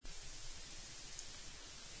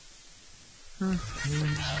Warning.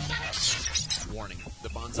 The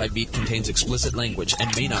Bonsai Beat contains explicit language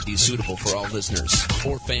and may not be suitable for all listeners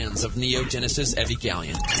or fans of Neo Genesis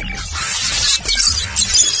Evangelion.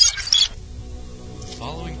 The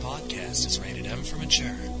following podcast is rated M for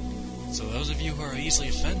mature. So those of you who are easily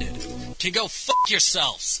offended can go fuck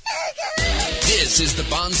yourselves. This is the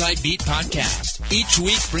Bonsai Beat Podcast. Each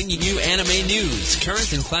week bringing you anime news,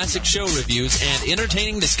 current and classic show reviews, and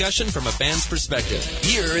entertaining discussion from a fan's perspective.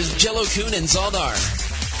 Here is Jello-kun and Zaldar.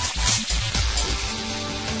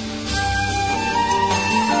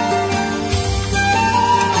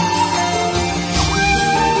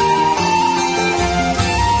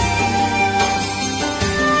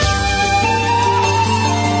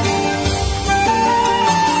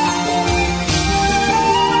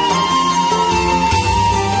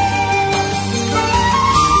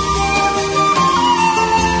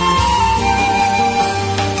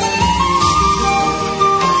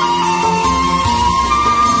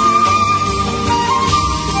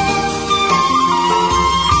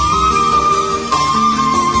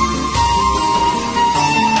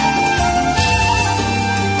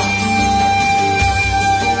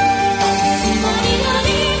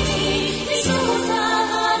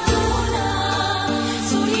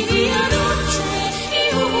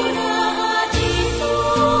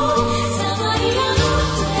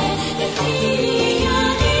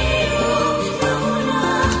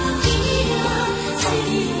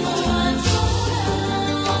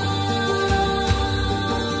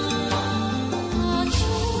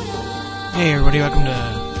 Hey everybody, welcome to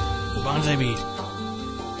the Bonsai Beat.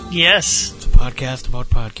 Yes. It's a podcast about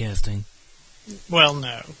podcasting. Well,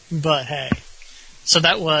 no. But hey. So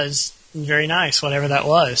that was very nice, whatever that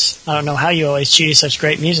was. I don't know how you always choose such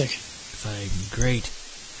great music. It's like, great.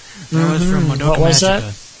 That was from Madoka What was Magica.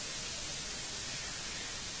 that?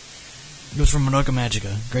 It was from Madoka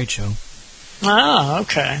Magica. Great show. Ah,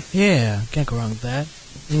 okay. Yeah, can't go wrong with that.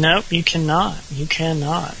 Nope, you cannot. You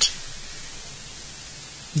cannot.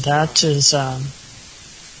 That is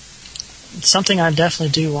something I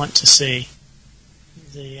definitely do want to see.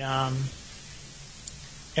 The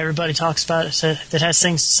everybody talks about it, that has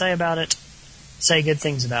things to say about it, say good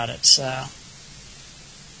things about it. So,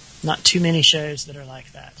 not too many shows that are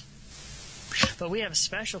like that. But we have a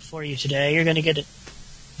special for you today. You're going to get a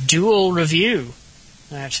dual review.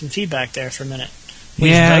 I have some feedback there for a minute.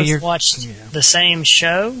 We've both watched the same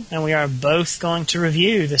show, and we are both going to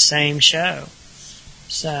review the same show.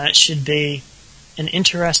 So it should be an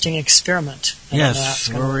interesting experiment.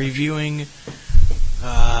 Yes, we're reviewing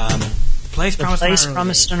The Place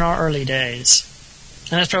Promised in Our Early Days.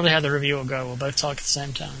 And that's probably how the review will go. We'll both talk at the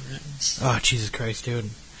same time. Right? Oh, Jesus Christ, dude.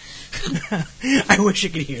 I wish I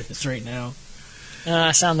could hear this right now.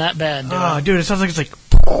 I sound that bad, dude, it sounds like it's like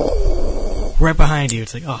right behind you.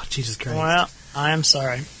 It's like, oh, Jesus Christ. Well, I am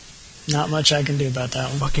sorry. Not much I can do about that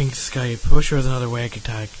one. Fucking Skype. I wish there was another way I could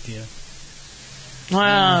talk to you.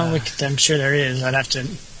 Well, I'm sure there is. I'd have to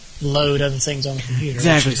load other things on the computer.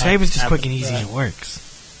 Exactly. Skype is just quick and easy and it works.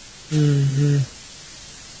 Mm-hmm.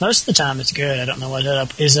 Most of the time it's good. I don't know what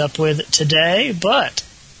is up with today, but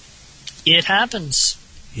it happens.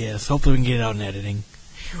 Yes, hopefully we can get it out in editing.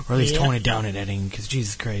 Or at least tone it down in editing, because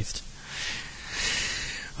Jesus Christ.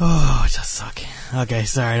 Oh, it does suck. Okay,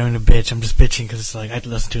 sorry, I don't mean to bitch. I'm just bitching because it's like I have to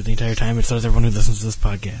listen to it the entire time, and so does everyone who listens to this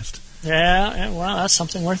podcast. Yeah, well, that's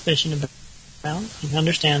something worth bitching about. You can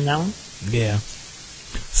understand that one. Yeah.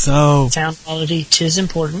 So... sound quality, 'tis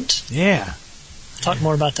important. Yeah. Talk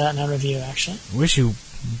more about that in our review, actually. Wish you,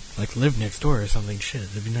 lived next door or something. Shit,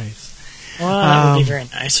 that'd be nice. Well, that would be very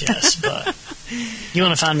nice, yes, but you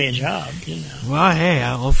want to find me a job, you know. Well, hey,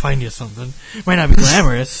 I'll find you something. Might not be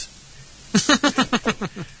glamorous.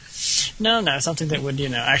 No, something that would,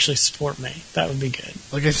 actually support me. That would be good.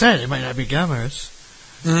 Like I said, it might not be glamorous.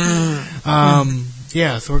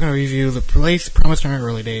 Yeah, so we're going to review The Place Promised in Our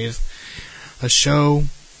Early Days, a show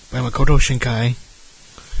by Makoto Shinkai.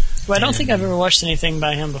 Well, I don't think I've ever watched anything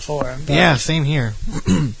by him before. But yeah, same here.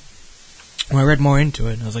 When I read more into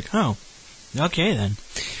it, I was like, oh, okay then.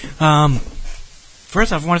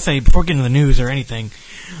 First off, I want to say, before getting to the news or anything,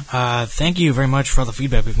 thank you very much for all the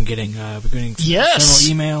feedback we've been getting. We're getting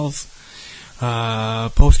several emails,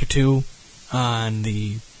 post or two on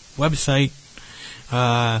the website.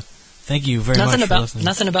 Thank you very much for listening.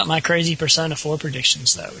 Nothing about my crazy Persona 4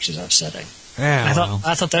 predictions, though, which is upsetting. Yeah,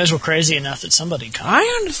 I thought those were crazy enough that somebody could. I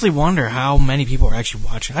honestly wonder how many people are actually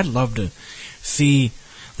watching. I'd love to see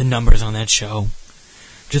the numbers on that show.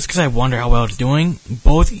 Just because I wonder how well it's doing,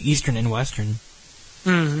 both Eastern and Western.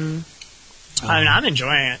 Mm-hmm. I mean, I'm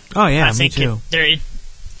enjoying it. Oh, yeah, I think me too.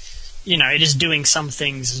 it is doing some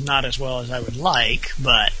things not as well as I would like,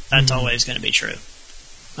 but that's always going to be true.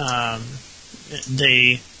 But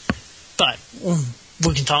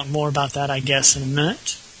we can talk more about that, I guess, in a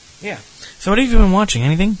minute. Yeah. So what have you been watching?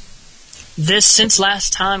 Anything? Since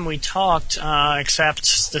last time we talked,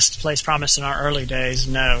 except this place promised in our early days,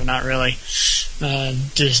 no, not really.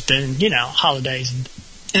 There's been, holidays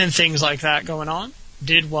and things like that going on.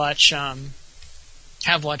 Did watch, been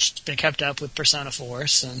kept up with Persona 4,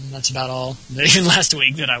 and that's about all, even last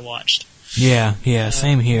week, that I watched. Yeah,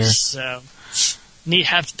 same here. So,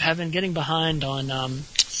 have been getting behind on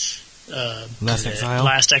Last Exile?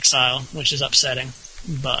 Last Exile, which is upsetting,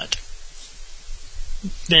 but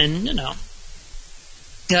then,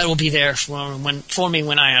 that will be there for me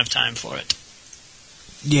when I have time for it.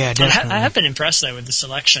 Yeah, definitely. I have been impressed, though, with the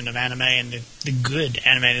selection of anime and the good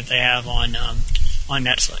anime that they have on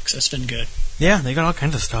Netflix. It's been good. Yeah, they got all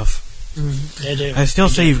kinds of stuff. They do. I still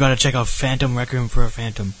say you've got to check out Phantom Requiem for a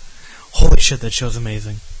Phantom. Holy shit, that show's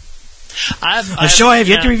amazing. A show I have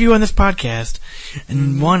yet to review on this podcast,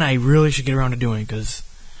 and one I really should get around to doing, because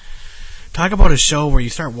talk about a show where you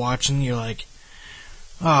start watching, you're like,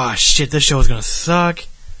 oh shit, this show is going to suck,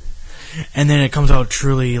 and then it comes out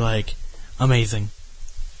truly, amazing.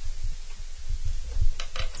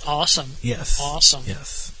 Awesome. Yes. Awesome.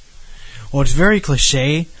 Yes. Well, it's very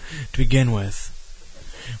cliche to begin with,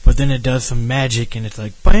 but then it does some magic, and it's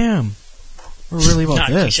like, bam! We're really about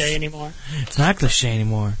this. It's not cliche anymore. It's not cliche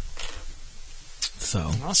anymore.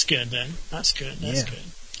 So that's good then. That's good. That's good.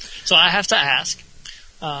 So I have to ask,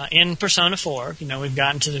 in Persona 4, we've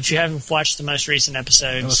gotten to if you haven't watched the most recent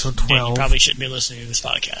episodes, Episode 12. then you probably shouldn't be listening to this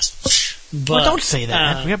podcast. But well, don't say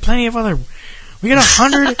that. We got plenty of other. We got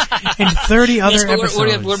 130 other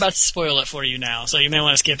episodes. We're about to spoil it for you now, so you may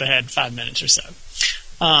want to skip ahead 5 minutes or so.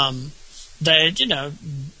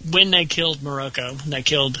 When they killed Morocco, they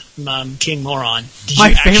killed King Moron.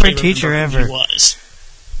 My favorite teacher ever. Who he was?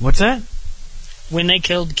 What's that? When they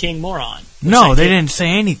killed King Moron. No, they didn't say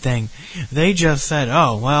anything. They just said,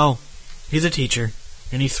 oh, well, he's a teacher,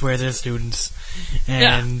 and he swears at his students,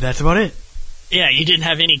 and that's about it. Yeah, you didn't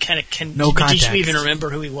have any kind of... No context. Did you even remember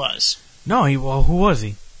who he was? No, who was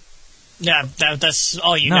he? Yeah, that's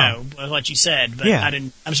all you know, what you said, but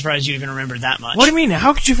I'm surprised you even remembered that much. What do you mean?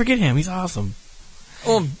 How could you forget him? He's awesome.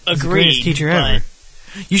 Well, He's the greatest teacher ever.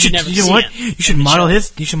 You should model his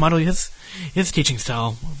teaching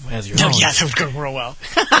style as your own. Yeah, that would go real well.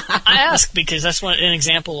 I ask because that's an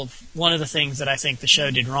example of one of the things that I think the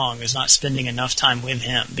show did wrong is not spending enough time with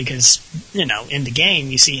him because, in the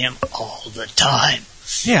game you see him all the time.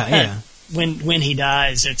 Yeah. When he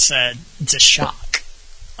dies, it's a shock.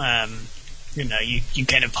 You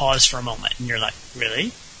kind of pause for a moment and you're like,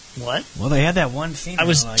 really? What? Well, they had that one scene. I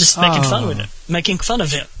was just making fun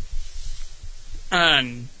of him.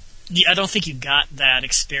 I don't think you got that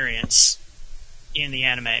experience in the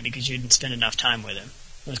anime because you didn't spend enough time with him.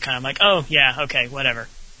 It was kind of like, oh yeah, okay, whatever,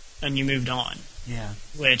 and you moved on. Yeah.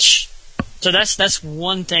 So that's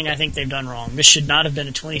one thing I think they've done wrong. This should not have been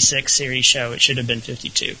a 26 series show. It should have been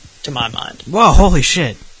 52, to my mind. Well, holy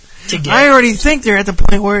shit! I already think they're at the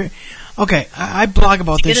point where, okay, I blog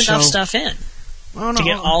about this show. Get enough stuff in. Oh, no. To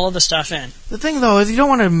get all of the stuff in. The thing, though, is you don't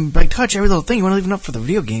want to touch every little thing. You want to leave enough for the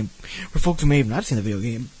video game, for folks who may have not seen the video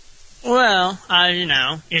game. Well,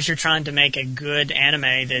 if you're trying to make a good anime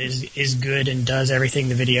that is good and does everything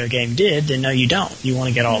the video game did, then no, you don't. You want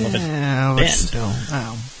to get all of it in. Still,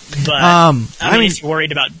 But if you're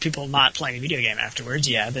worried about people not playing the video game afterwards,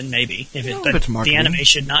 then maybe. But the anime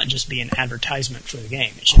should not just be an advertisement for the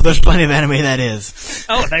game. There's plenty of anime that is.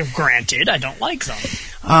 Oh, granted, I don't like them.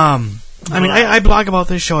 I blog about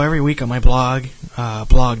this show every week on my blog,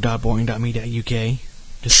 blog.boring.me.uk.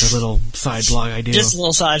 Just a little side blog I do. Just a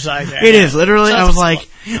little side. Yeah. It is, literally. I was like,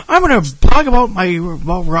 I'm going to blog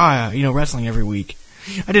about Raw, wrestling every week.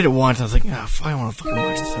 I did it once, and I was like, I want to fucking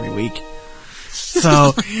watch this every week.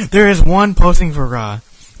 So, there is one posting for Raw.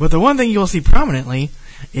 But the one thing you'll see prominently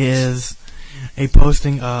is a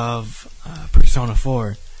posting of Persona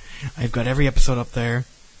 4. I've got every episode up there.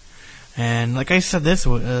 And like I said this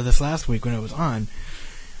last week when it was on,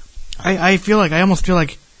 I almost feel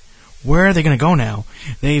like, where are they going to go now?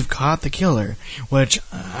 They've caught the killer, which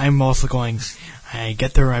I'm also going, I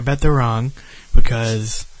bet they're wrong,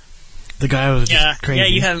 because the guy was just crazy. Yeah,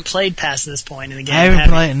 you haven't played past this point in the game. I haven't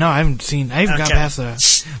got past the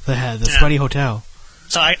sweaty hotel.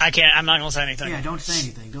 So I'm not going to say anything. Yeah, don't say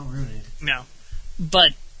anything. Don't ruin it. No.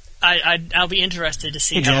 But I'll be interested to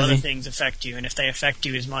see how other things affect you, and if they affect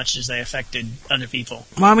you as much as they affected other people.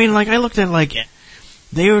 Well, I looked at,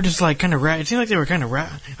 they were just, kind of... It seemed like they were kind of...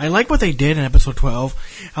 I like what they did in episode 12,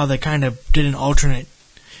 how they kind of did an alternate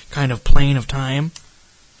kind of plane of time,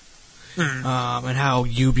 and how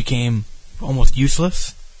you became almost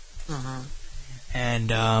useless. And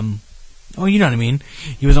you know what I mean.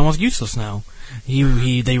 He was almost useless now.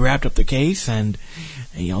 They wrapped up the case, and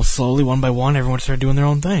slowly, one by one, everyone started doing their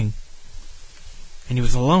own thing, and he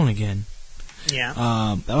was alone again. Yeah.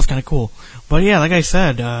 That was kind of cool. But yeah, like I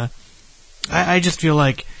said, I just feel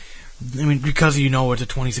like, because it's a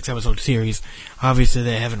 26-episode series, obviously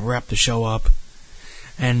they haven't wrapped the show up,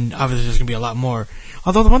 and obviously there's going to be a lot more.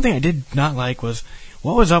 Although the one thing I did not like was,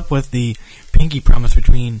 what was up with the pinky promise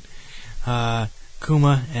between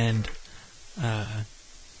Kuma and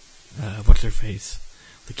what's her face?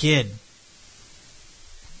 The kid.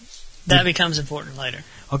 That becomes important later.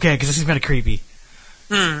 Okay, because this is kind of creepy.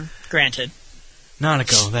 Granted.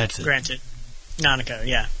 Nanako, that's it. Granted. Nanako,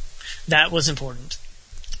 yeah. That was important.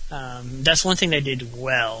 That's one thing they did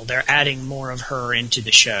well. They're adding more of her into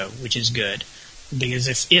the show, which is good.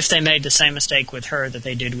 Because if they made the same mistake with her that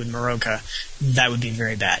they did with Moroka, that would be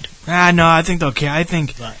very bad. No, I think they'll care. I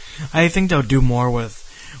think they'll do more with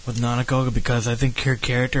Nanako, because I think her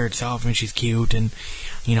character itself, she's cute, and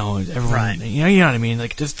everyone, right. You know what I mean,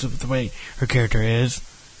 like just the way her character is.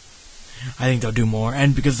 I think they'll do more,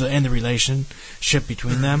 and because the relationship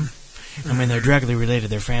between them, they're directly related.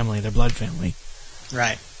 Their family, their blood family,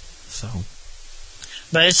 right? So,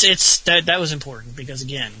 but it's that was important, because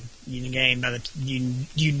again, in the game,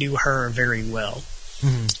 you knew her very well,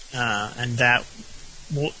 and that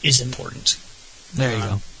is important. There you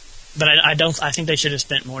go. But I think they should have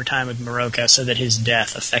spent more time with Moroka so that his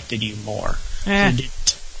death affected you more. It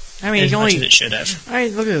didn't. You much as it should have.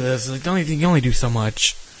 Look at this. Like, you can only do so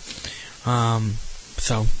much.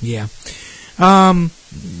 So yeah.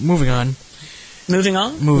 Moving on. Moving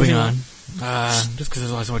on. Just because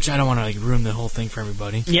there's so much, I don't want to ruin the whole thing for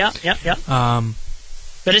everybody. Yeah.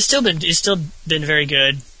 But it's still been very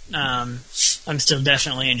good. I'm still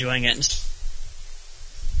definitely enjoying it.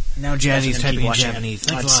 Now Jazzy's typing in Japanese.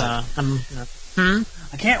 Thanks a lot.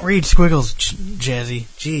 I can't read squiggles, Jazzy.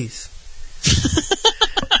 Jeez.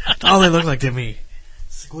 That's all they look like to me.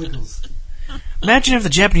 Squiggles. Imagine if the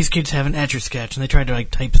Japanese kids have an Etch-a-Sketch and they tried to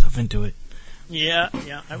type stuff into it. Yeah,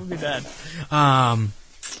 that would be bad. I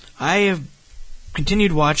have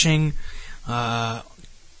continued watching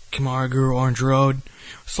Kimagure Orange Road,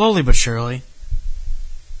 slowly but surely.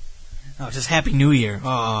 Oh, it says Happy New Year.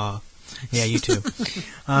 Oh, yeah, you too.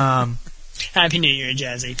 Happy New Year,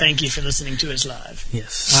 Jazzy. Thank you for listening to us live.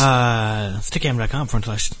 Yes.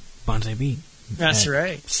 Stickam.com/Bonsai Beat. That's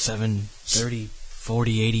right. 7:30,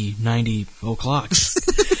 40, 80, 90 o'clock.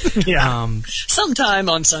 Yeah. Sometime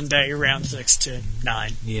on Sunday around 6 to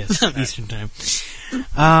 9. Yes, Eastern time.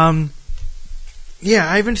 Yeah,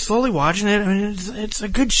 I've been slowly watching it. It's a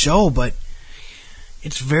good show, but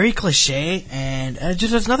it's very cliche, and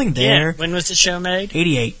there's nothing there. Yeah. When was the show made?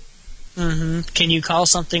 88. Can you call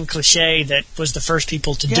something cliche that was the first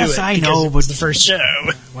people to do it? Yes, I know, but it was the first show.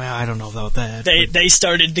 Well, I don't know about that. They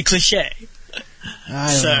started the cliche.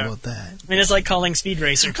 I don't know about that. It's like calling Speed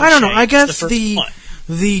Racer cliche. I don't know. I guess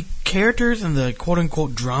the characters and the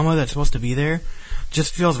quote-unquote drama that's supposed to be there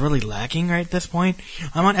just feels really lacking right at this point.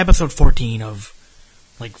 I'm on episode 14 of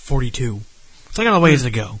 42. So I got a ways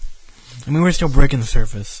to go. We're still breaking the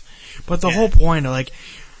surface. But the whole point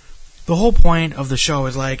of the show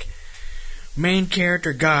is main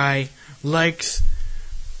character guy likes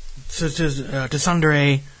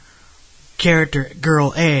tsundere character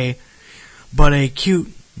girl A, but a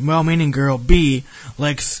cute, well-meaning girl B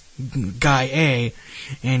likes guy A,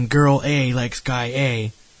 and girl A likes guy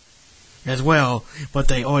A as well, but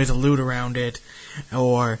they always allude around it,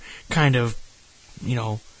 or kind of, they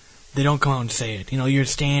don't come out and say it. Your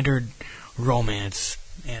standard romance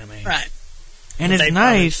anime. Right. And it's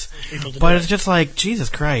nice, but it's just Jesus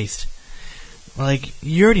Christ.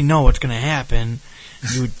 You already know what's going to happen,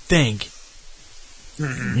 you would think.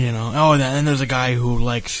 And there's a guy who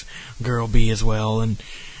likes girl B as well, and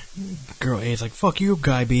girl A is fuck you,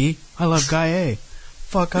 guy B. I love guy A.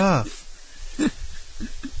 Fuck off.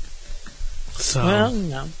 So. Well,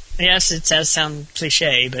 no. Yes, it does sound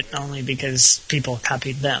cliche, but only because people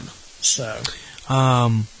copied them. So.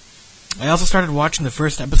 I also started watching the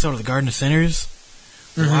first episode of The Garden of Sinners.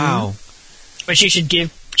 Wow. Which you should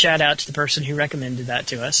give shout out to the person who recommended that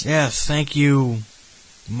to us. Yes, thank you,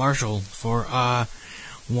 Marshall, for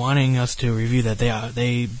wanting us to review that.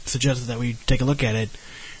 They suggested that we take a look at it,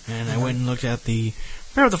 and I went and looked at the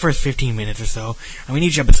first 15 minutes or so.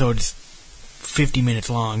 Each episode's 50 minutes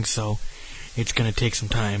long, so it's going to take some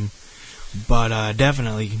time. But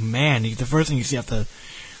definitely, man, the first thing you see off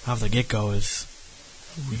the get-go is,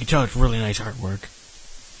 you can tell it's really nice artwork.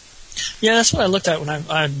 Yeah, that's what I looked at when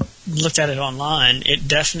I looked at it online. It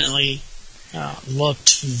definitely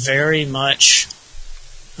looked very much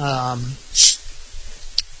a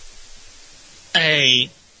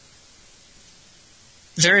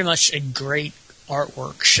great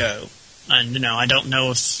artwork show. And, I don't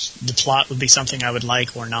know if the plot would be something I would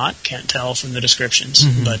like or not. Can't tell from the descriptions.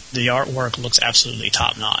 Mm-hmm. But the artwork looks absolutely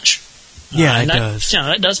top-notch. Yeah, it does.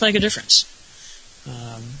 That does make a difference.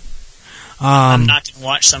 I'm not going to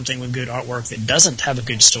watch something with good artwork that doesn't have a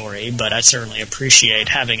good story, but I certainly appreciate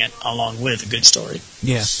having it along with a good story.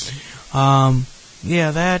 Yeah.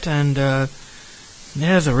 That, and it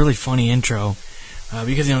has a really funny intro.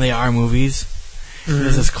 Because, they are movies. Mm-hmm.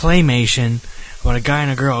 There's this claymation about a guy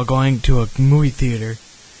and a girl going to a movie theater,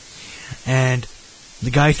 and the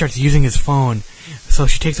guy starts using his phone, so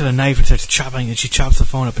she takes out a knife and starts chopping, and she chops the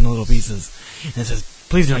phone up into little pieces, and it says,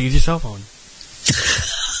 "Please do not use your cell phone."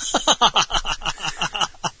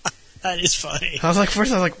 That is funny. First I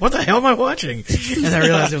was like, what the hell am I watching? And I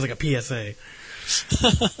realized it was like a PSA.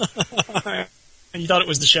 And you thought it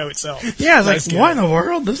was the show itself. Yeah, I was like, what in the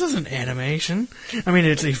world? This isn't animation. I mean,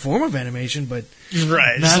 it's a form of animation, but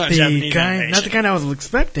right, not the kind I was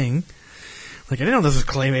expecting. Like, I didn't know this was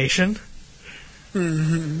claymation.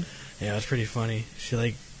 Mm-hmm. Yeah, it was pretty funny.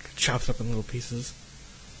 She, chops up in little pieces.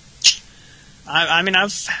 I mean,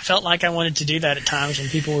 I've felt like I wanted to do that at times when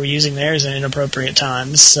people were using theirs in inappropriate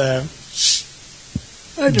times, so...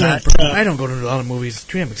 I don't go to a lot of movies. It's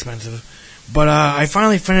too damn expensive. But I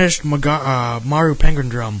finally finished Mario Penguin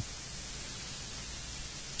Drum.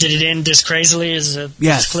 Did it end as crazily as a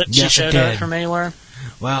clip you showed up from anywhere?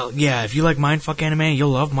 Well, yeah, if you like mindfuck anime, you'll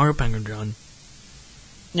love Mario Penguin Drum.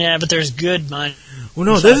 Yeah, but there's good mind. Well,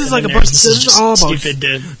 no, this is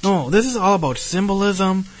all about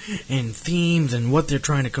symbolism and themes and what they're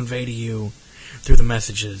trying to convey to you through the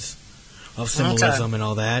messages of symbolism and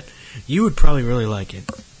all that. You would probably really like it.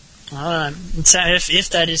 If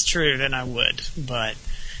that is true, then I would. But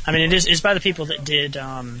I mean, it's by the people that did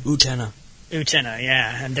Utena,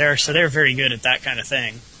 yeah, and they're very good at that kind of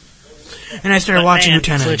thing. And I started watching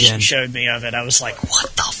Utena again. You showed me of it. I was like,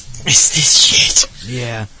 what the f*** is this shit?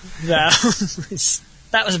 Yeah.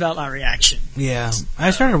 That was about my reaction. Yeah.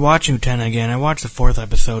 I started watching Utena again. I watched the 4th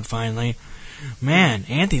episode finally. Man,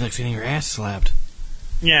 Anthony likes getting her ass slapped.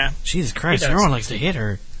 Yeah. Jesus Christ, everyone likes to hit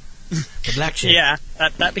her. The black chick. Yeah,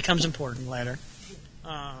 that becomes important later.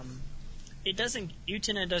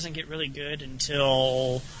 Utena doesn't get really good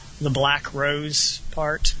until the Black Rose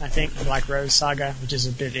part, I think, the Black Rose saga, which is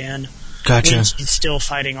a bit in. Gotcha. It's still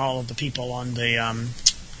fighting all of the people on the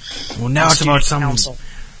well, now it's about some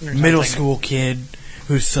middle school kid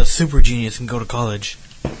who's a super genius and go to college.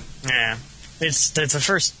 Yeah. It's the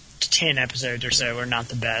first 10 episodes or so are not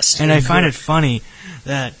the best. And I find it funny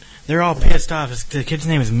that they're all pissed off. The kid's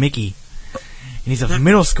name is Mickey. And he's a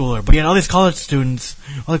middle schooler, but yet all these college students,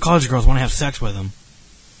 all the college girls want to have sex with him.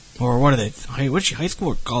 Or what are they? What's she, high school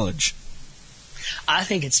or college? I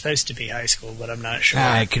think it's supposed to be high school, but I'm not sure.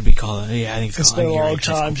 It could be college. Yeah, I think it's college. It's been a long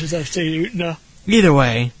time since I've seen Utena. Either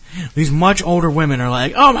way, these much older women are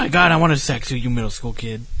like, oh my god, I want to sex with you, middle school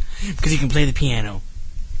kid. Because you can play the piano.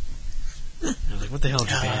 I was like, what the hell,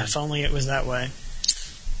 Japan? If only it was that way.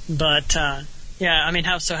 But, yeah, I mean,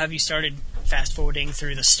 have you started fast-forwarding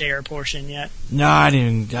through the stair portion yet? No, I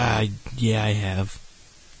didn't. Yeah, I have.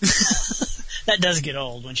 That does get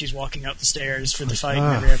old when she's walking up the stairs for the fight in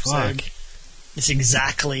every episode. Fuck. It's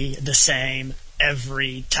exactly the same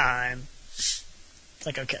every time. It's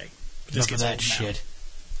like, okay. Enough of that shit.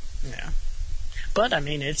 Yeah. But, I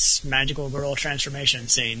mean, it's magical girl transformation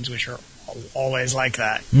scenes, which are always like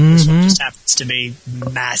that. Mm-hmm. This one just happens to be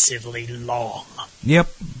massively long. Yep.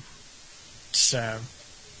 So.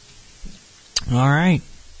 Alright.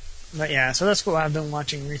 But yeah, so that's what I've been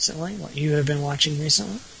watching recently. What you have been watching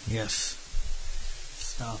recently. Yes.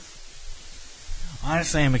 Stuff.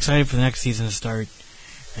 Honestly, I'm excited for the next season to start.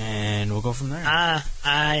 And we'll go from there.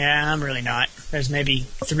 I'm really not. There's maybe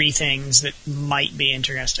 3 things that might be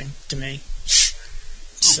interesting to me.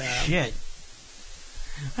 So. Oh, shit.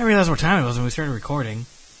 I realized what time it was when we started recording.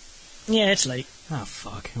 Yeah, it's late. Oh,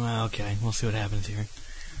 fuck. Well, okay. We'll see what happens here.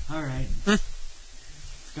 Alright. Let's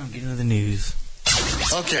go and get into the news.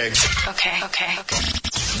 Okay.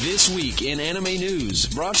 This week in Anime News,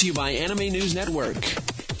 brought to you by Anime News Network.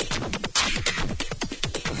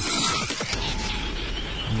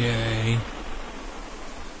 Yay.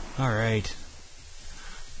 Alright.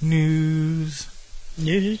 News.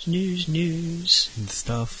 News.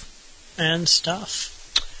 And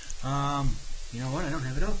stuff. You know what? I don't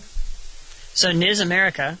have it up. So Niz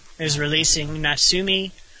America is releasing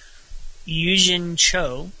Nasumi Yujin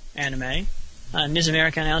Cho anime. News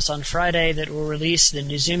America announced on Friday that it will release the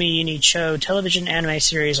Nezumi Unicho television anime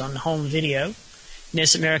series on home video.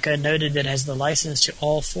 News America noted that it has the license to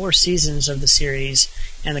all 4 seasons of the series,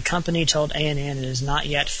 and the company told ANN it is not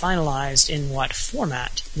yet finalized in what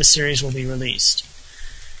format the series will be released.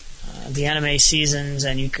 The anime seasons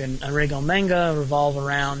and Yukin Arigo manga revolve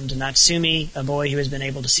around Natsumi, a boy who has been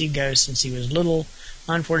able to see ghosts since he was little.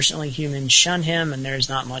 Unfortunately, humans shun him, and there is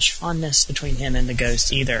not much fondness between him and the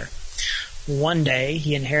ghost either. One day,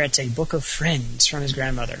 he inherits a book of friends from his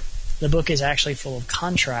grandmother. The book is actually full of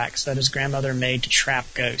contracts that his grandmother made to trap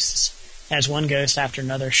ghosts. As one ghost after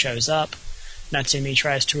another shows up, Natsumi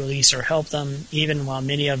tries to release or help them, even while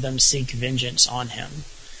many of them seek vengeance on him.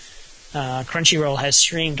 Crunchyroll has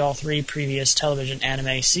streamed all 3 previous television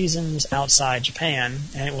anime seasons outside Japan,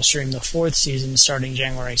 and it will stream the 4th season starting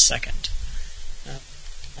January 2nd.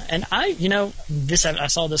 And I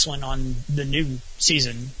saw this one on the new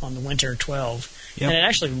season, on the Winter 12, and it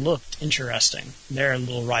actually looked interesting. Their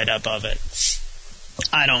little write-up of it.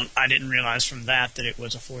 I didn't realize from that it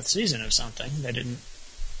was a 4th season of something. They didn't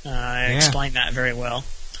explain that very well.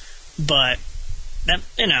 But,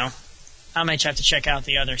 I might have to check out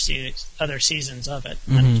the other seasons of it.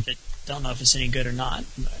 I don't know if it's any good or not,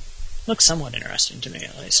 but it looks somewhat interesting to me,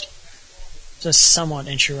 at least. It's a somewhat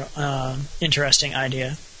interesting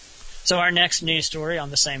idea. So our next news story on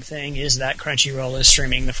the same thing is that Crunchyroll is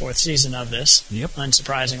streaming the 4th season of this,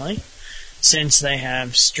 unsurprisingly, since they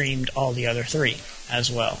have streamed all the other 3 as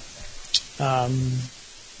well.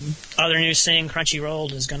 Other news saying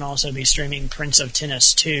Crunchyroll is going to also be streaming Prince of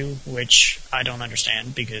Tennis 2, which I don't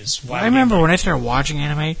understand, because why? I remember when I started watching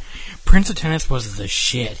anime, Prince of Tennis was the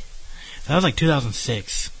shit. That was like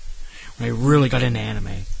 2006, when I really got into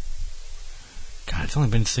anime. God, it's only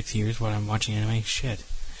been 6 years when I'm watching anime. Shit.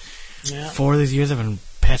 Yeah. 4 of these years I've been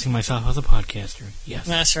passing myself as a podcaster. Yes.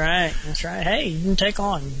 That's right. Hey, you can take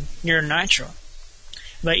on your Nitro.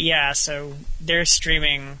 But yeah, so they're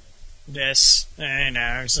streaming this,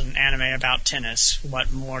 it's an anime about tennis.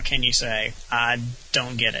 What more can you say? I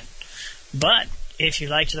don't get it. But if you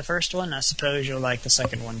liked the first one, I suppose you'll like the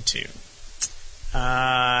second one too.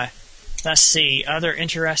 Let's see. Other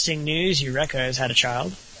interesting news. Eureka has had a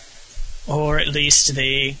child. Or at least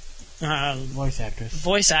the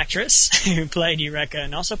voice actress who played Eureka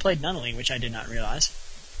and also played Nunnally, which I did not realize,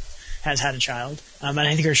 has had a child. And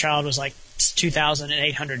I think her child was like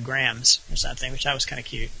 2,800 grams or something, which I was kind of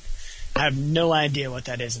cute. I have no idea what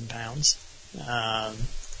that is in pounds.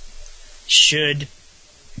 Should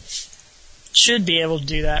be able to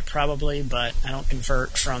do that probably, but I don't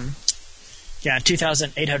convert from...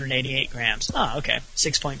 2,888 grams. Oh, okay.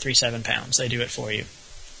 6.37 pounds. They do it for you.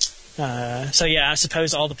 So I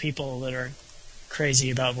suppose all the people that are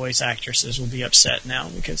crazy about voice actresses will be upset now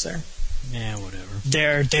because whatever.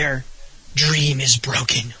 Their dream is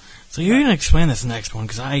broken. So you're going to explain this next one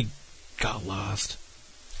because I got lost.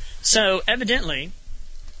 So evidently,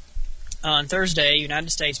 on Thursday,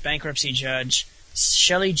 United States bankruptcy judge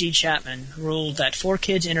Shelley G. Chapman ruled that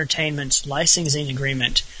 4Kids Entertainment's licensing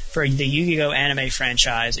agreement for the Yu-Gi-Oh! Anime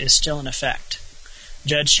franchise is still in effect.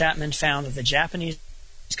 Judge Chapman found that the Japanese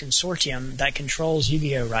consortium that controls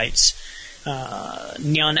Yu-Gi-Oh! Rights,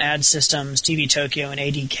 Neon Ad Systems, TV Tokyo, and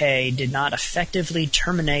ADK, did not effectively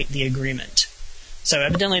terminate the agreement. So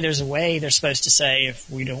evidently there's a way they're supposed to say, if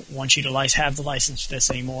we don't want you to have the license for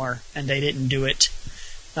this anymore, and they didn't do it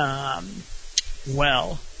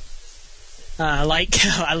well. I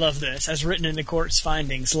love this, as written in the court's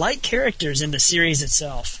findings, like characters in the series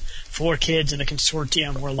itself, 4Kids and the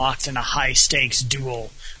consortium were locked in a high-stakes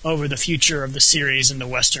duel over the future of the series in the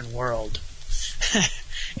Western world.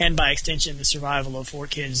 And by extension, the survival of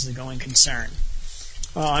 4Kids is the going concern.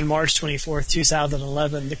 On March 24,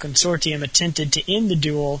 2011, the consortium attempted to end the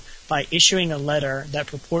duel by issuing a letter that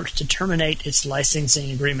purports to terminate its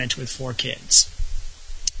licensing agreement with 4Kids.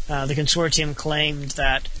 The consortium claimed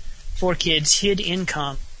that 4Kids hid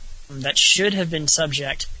income that should have been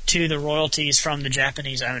subject to the royalties from the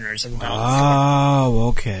Japanese owners of about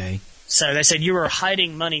okay. So they said you were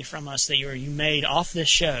hiding money from us that you made off this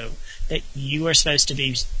show that you were supposed to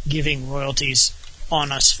be giving royalties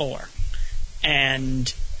on us for.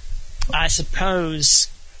 And I suppose,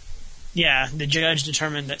 the judge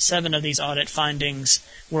determined that 7 of these audit findings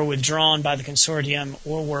were withdrawn by the consortium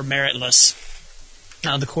or were meritless.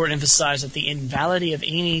 The court emphasized that the invalidity of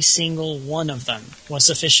any single one of them was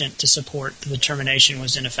sufficient to support the termination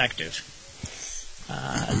was ineffective.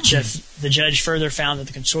 The judge further found that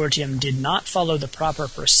the consortium did not follow the proper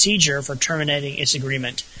procedure for terminating its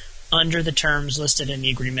agreement under the terms listed in the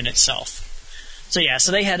agreement itself.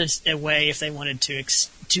 So they had a way, if they wanted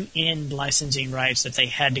to to end licensing rights that they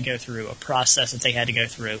had to go through, a process that they had to go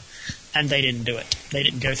through, and they didn't do it. They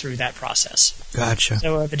didn't go through that process. Gotcha.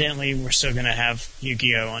 So evidently we're still going to have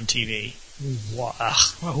Yu-Gi-Oh! On TV. Well,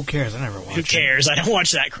 who cares? I never watch it. Who cares? I don't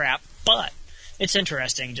watch that crap. But it's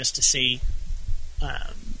interesting just to see,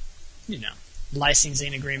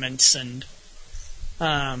 licensing agreements and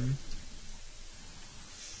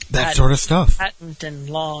that sort of stuff. Patent and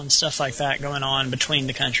law and stuff like that going on between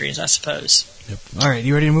the countries, I suppose. Yep. All right,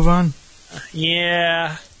 you ready to move on?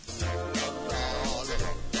 Yeah.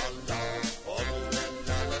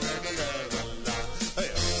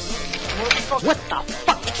 What the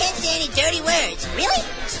fuck? You can't say any dirty words. Really?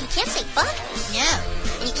 So you can't say fuck? No.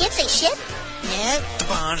 And you can't say shit? No. The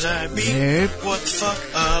Bonsai Beat. Nope. What the fuck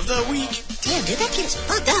of the week? Damn, dude, that kid is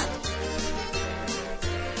fucked up.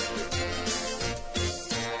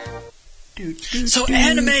 So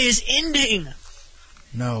anime is ending.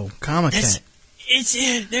 No, Comic-Con.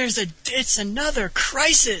 It's another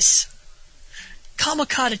crisis.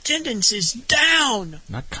 Comic-Con attendance is down.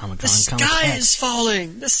 Not Comic-Con. The sky is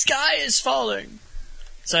falling. The sky is falling.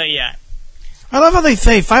 So yeah. I love how they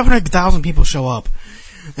say 500,000 people show up,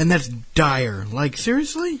 and that's dire. Like,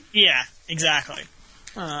 seriously? Yeah, exactly.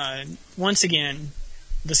 Once again,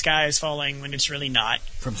 the sky is falling when it's really not.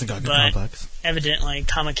 From Sengaku But Complex. evidently,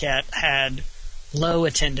 Comic-Con had low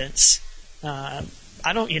attendance.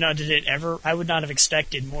 Did it ever? I would not have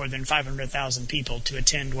expected more than 500,000 people to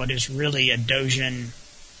attend what is really a Dojin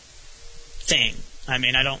thing. I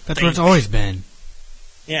mean, I don't. That's what it's always been.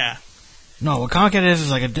 Yeah. No, what Comic-Con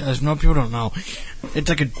is like as no people don't know. It's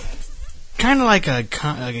like kind of like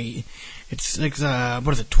it's like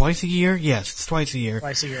what is it? Twice a year? Yes, it's twice a year.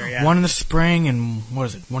 Twice a year, yeah. One in the spring and what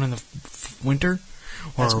is it? One in the winter?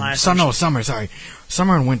 That's my assumption. Summer. Sorry,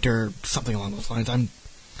 summer and winter, something along those lines.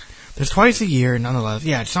 There's twice a year, nonetheless.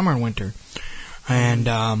 Yeah, it's summer and winter, and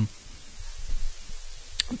a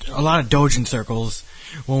lot of Dojin circles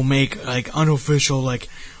will make like unofficial like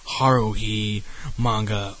Haruhi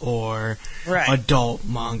manga or adult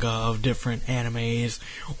manga of different animes,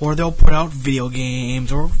 or they'll put out video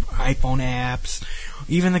games or iPhone apps.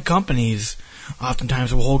 Even the companies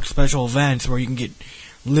oftentimes will hold special events where you can get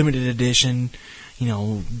limited edition,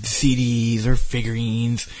 CDs or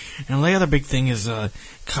figurines. And the other big thing is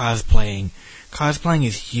cosplaying. Cosplaying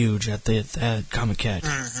is huge at Comic-Con.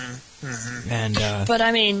 And but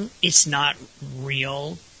I mean, it's not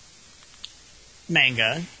real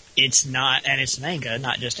manga. It's not, and it's manga,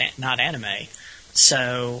 not anime.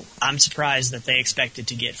 So I'm surprised that they expected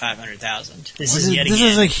to get 500,000. This is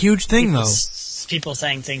a huge thing, though. People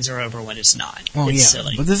saying things are over when it's not. Well, it's yeah,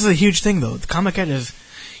 silly. But this is a huge thing, though. The Comic-Con is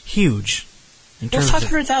huge. Well,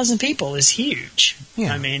 500,000 people is huge.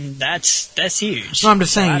 Yeah. I mean, that's huge. No, I'm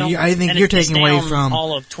just saying. I think you're taking away from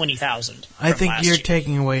all of 20,000. I think you're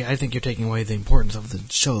taking away the importance of the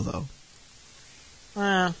show, though.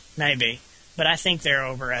 Maybe, but I think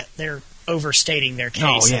they're overstating their case.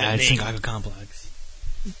 Oh yeah, it's Sengaku Complex.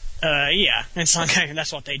 Yeah, it's not.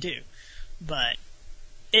 That's what they do. But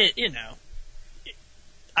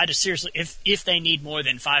I just seriously, if they need more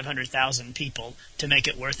than 500,000 people to make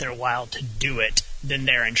it worth their while to do it, then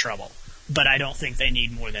they're in trouble. But I don't think they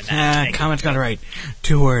need more than that. Comment's got it right.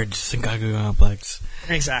 2 words, Sengaku Complex.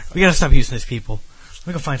 Exactly. We gotta stop using these people.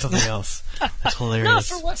 We can find something else. That's hilarious.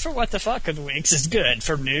 No, for what the fuck of the weeks is good.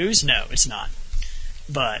 For news, no, it's not.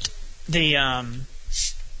 But the in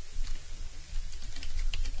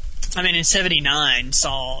 '79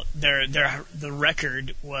 saw the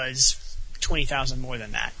record was 20,000 more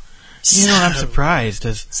than that. I'm surprised.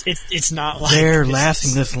 It's not like they're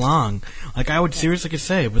lasting this long. Like, I would seriously could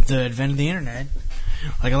say, with the advent of the internet,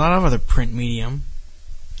 like a lot of other print medium.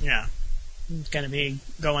 Yeah. It's going to be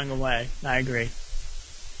going away. I agree.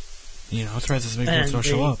 It's right as big people don't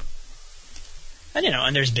show up.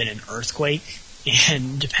 And there's been an earthquake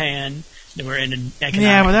in Japan. We're in an economic...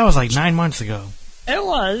 Yeah, but that was like 9 months ago. It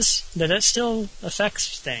was, but it still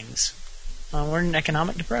affects things. We're in an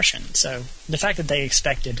economic depression, so the fact that they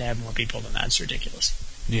expected to have more people than that's ridiculous.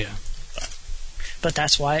 Yeah. But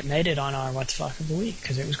that's why it made it on our What the Fuck of the Week,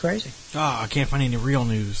 because it was crazy. I can't find any real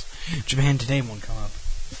news. Japan Today won't come up.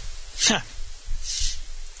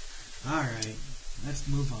 Alright, let's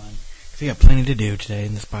move on. We got plenty to do today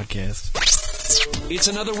in this podcast. It's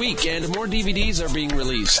another week, and more DVDs are being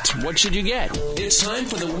released. What should you get? It's time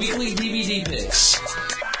for the weekly DVD picks.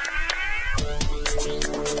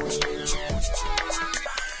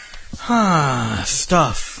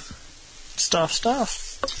 Stuff.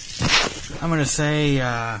 I'm gonna say,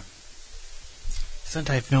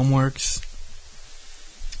 Sentai Filmworks,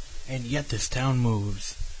 and Yet This Town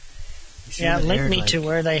Moves. Yeah, link me to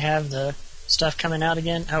where they have the stuff coming out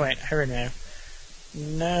again. Oh wait, I heard no.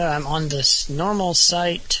 No, I'm on this normal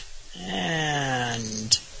site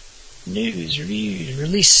and news, reviews,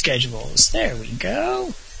 release schedules. There we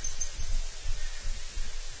go.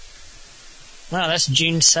 Well, that's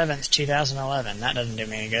June 7th, 2011. That doesn't do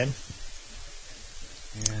me any good.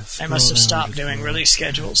 Yeah, They must have stopped doing release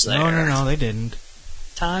schedules there. No, they didn't.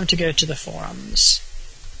 Time to go to the forums.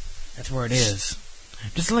 That's where it is.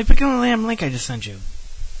 Just pick on the damn link I just sent you.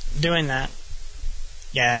 Doing that.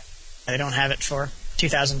 Yeah, they don't have it for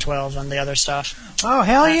 2012 and the other stuff. Oh,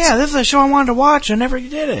 hell yeah, this is a show I wanted to watch. I never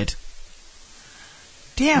did it.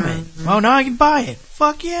 Damn it. Oh, now I can buy it.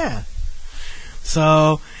 Fuck yeah.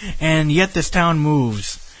 So, and Yet This Town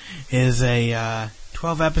Moves is a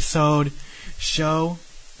 12-episode show.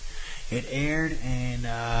 It aired in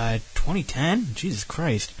 2010. Jesus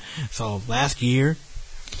Christ. So, last year.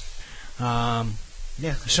 Yeah,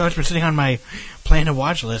 the show has been sitting on my plan to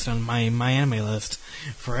watch list, on my anime list,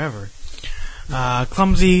 forever.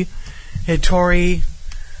 Clumsy Hitori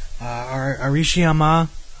Yishiyama,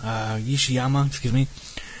 excuse me,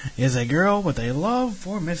 is a girl with a love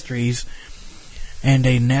for mysteries and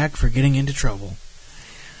a knack for getting into trouble.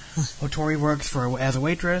 Hitori works as a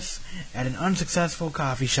waitress at an unsuccessful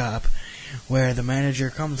coffee shop where the manager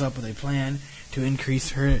comes up with a plan to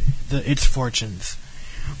increase its fortunes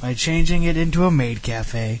by changing it into a maid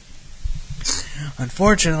cafe.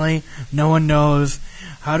 Unfortunately, no one knows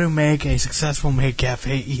how to make a successful maid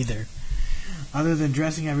cafe either, other than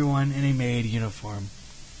dressing everyone in a maid uniform.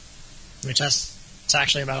 Which that's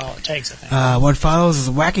actually about all it takes, I think. What follows is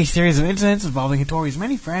a wacky series of incidents involving Hitori's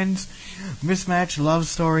many friends, mismatched love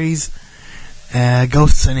stories,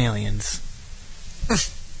 ghosts, and aliens.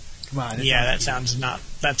 Wow, yeah, that sounds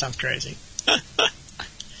crazy.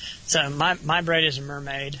 So my braid as a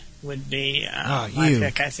mermaid would be my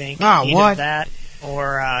pick, I think. Either what? That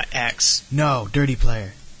or X. No, Dirty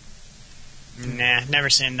Player. Nah, never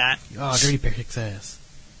seen that. Oh, Dirty Player kicks ass.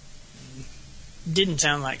 Didn't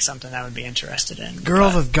sound like something I would be interested in.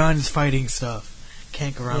 Girls with guns fighting stuff.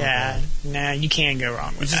 Can't go wrong with that. Nah, you can't go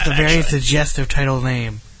wrong with it's that. It's just a very suggestive title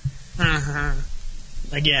name.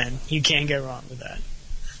 Again, you can't go wrong with that.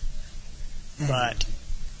 But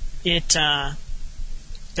it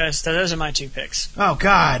those are my two picks. Oh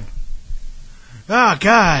God. Oh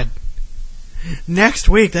God. Next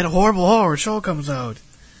week that horrible horror show comes out.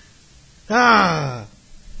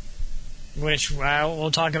 Which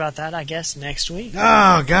we'll talk about that, I guess, next week.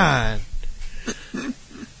 Oh God.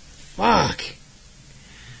 Fuck.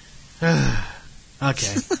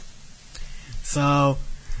 Okay. So,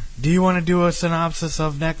 do you want to do a synopsis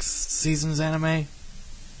of next season's anime?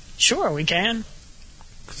 Sure, we can.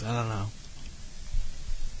 Because I don't know.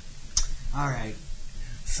 Alright.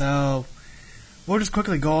 So, we'll just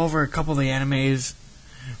quickly go over a couple of the animes,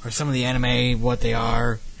 or some of the anime, what they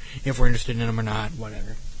are, if we're interested in them or not,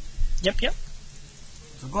 whatever. Yep.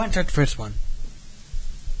 So go ahead and start the first one.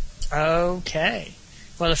 Okay.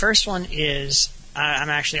 Well, the first one is... I'm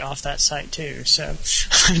actually off that site too, so I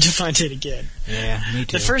have to find it again. Yeah, me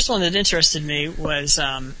too. The first one that interested me was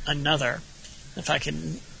Another. If I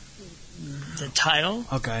can... The title?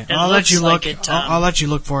 Okay. I'll let you look. I'll let you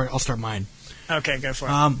look for it. I'll start mine. Okay, go for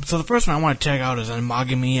it. So the first one I want to check out is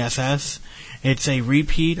Amagami SS. It's a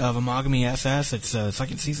repeat of Amagami SS. It's the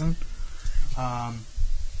second season. The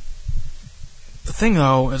thing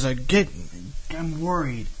though is I'm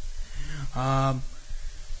worried. Well,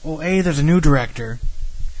 there's a new director,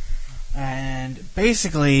 and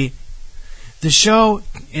basically the show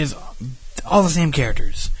is all the same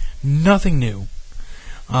characters, nothing new.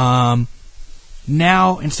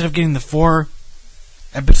 Now, instead of getting the 4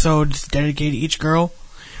 episodes dedicated to each girl,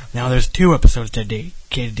 now there's 2 episodes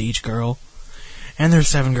dedicated to each girl, and there's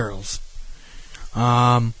 7 girls.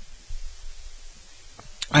 I'm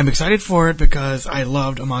excited for it because I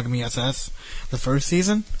loved Amagami SS the first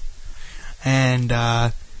season, and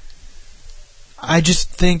I just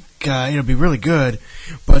think it'll be really good,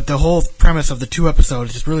 but the whole premise of the 2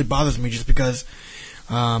 episodes just really bothers me just because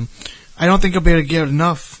I don't think I'll be able to get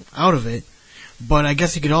enough out of it. But I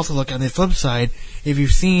guess you could also look on the flip side. If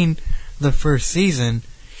you've seen the first season,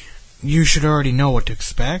 you should already know what to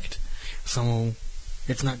expect. So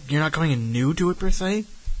you're not coming in new to it per se.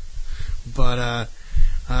 But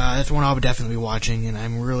that's one I'll definitely be watching, and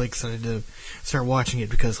I'm really excited to start watching it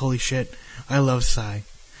because holy shit, I love Sai.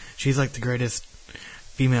 She's like the greatest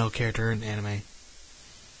female character in anime.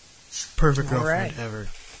 Perfect girlfriend ever.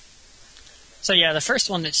 So yeah, the first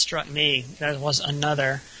one that struck me was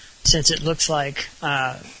Another. Since it looks like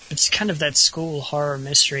it's kind of that school horror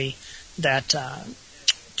mystery that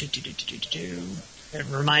it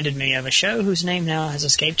reminded me of a show whose name now has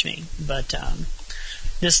escaped me. But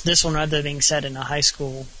this one, rather than being set in a high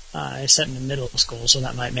school, is set in a middle school, so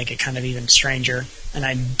that might make it kind of even stranger. And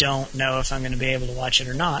I don't know if I'm going to be able to watch it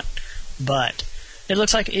or not. But it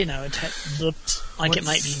looks like, it looked like it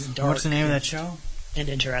might be dark. What's the name of that show? And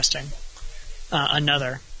interesting.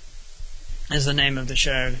 Another is the name of the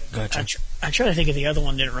show. Gotcha. I try to think of the other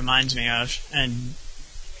one that it reminds me of, and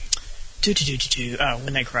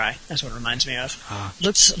When They Cry. That's what it reminds me of.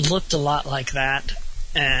 Looked a lot like that,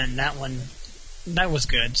 and that was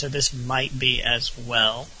good. So this might be as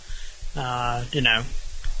well.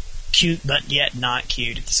 Cute but yet not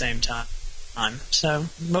cute at the same time. So,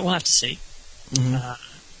 but we'll have to see.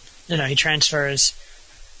 Mm-hmm. He transfers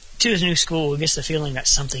to his new school. He gets the feeling that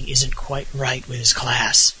something isn't quite right with his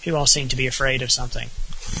class. People all seem to be afraid of something.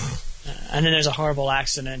 And then there's a horrible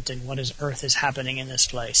accident, and what on earth is happening in this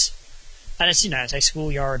place? And it's, it's a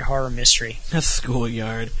schoolyard horror mystery. A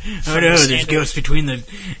schoolyard. Oh no, there's ghosts between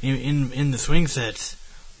in the swing sets.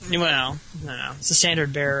 Well, no. It's the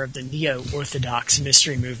standard bearer of the neo-orthodox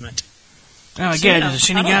mystery movement. Oh, again, it's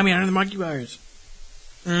a Shinigami under the monkey bars.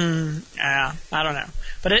 I don't know.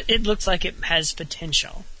 But it looks like it has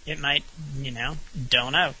potential. It might,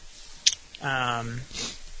 don't know.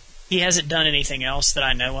 He hasn't done anything else that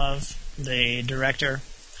I know of, the director.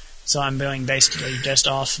 So I'm going basically just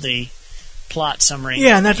off the plot summary.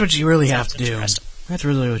 Yeah, and that's what you really have to do. That's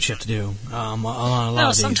really what you have to do. A lot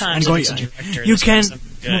of these. Sometimes and it's a director you can.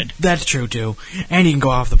 Good. That's true too, and you can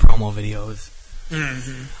go off the promo videos.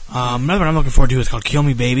 Mm-hmm. Another one I'm looking forward to is called "Kill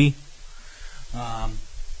Me, Baby."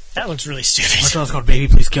 That looks really stupid. What's else called "Baby,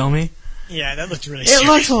 Please Kill Me"? Yeah, that looked really stupid. It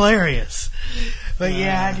looks hilarious. But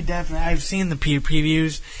yeah, I could definitely. I've seen the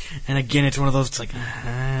previews, and again, it's one of those. It's like,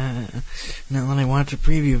 not when I watch a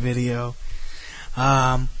preview video.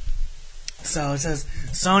 So it says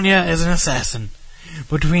Sonia is an assassin.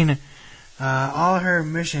 Between all her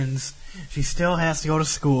missions, she still has to go to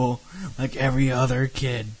school like every other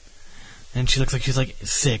kid, and she looks like she's like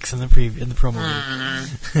 6 in the promo.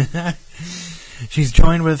 She's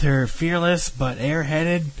joined with her fearless but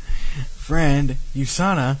airheaded friend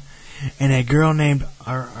Usana and a girl named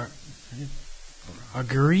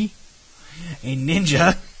Aguri, a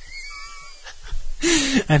ninja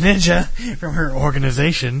from her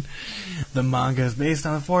organization. The manga is based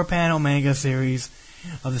on a 4-panel manga series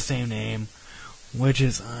of the same name, which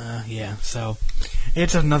is so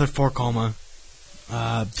it's another 4-koma,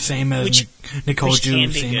 same as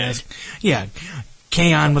Nikoju, same as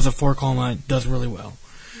K-On! Was a 4-koma, does really well.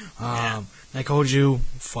 Nikoju,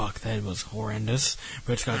 that was horrendous,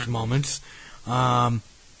 but it's got its moments. So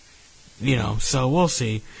we'll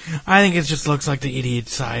see. I think it just looks like the idiot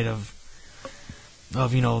side of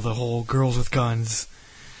the whole girls with guns,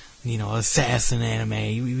 assassin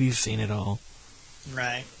anime. We've seen it all.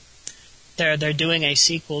 Right. They're doing a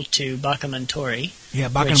sequel to Bakemonogatari. Yeah,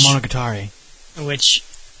 Bakemonogatari. Which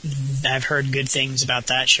I've heard good things about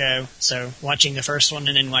that show. So watching the first one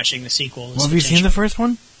and then watching the sequel. Have you seen the first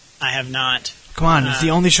one? I have not. Come on, it's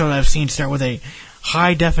the only show that I've seen start with a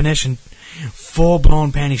high definition, full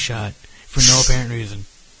blown panty shot for no apparent reason.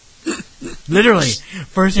 Literally,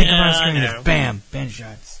 first thing comes on screen is bam, panty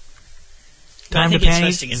shots. Time to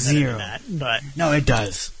panties, 0. But no, it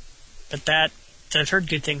does. But I've heard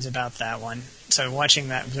good things about that one. So watching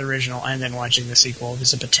the original and then watching the sequel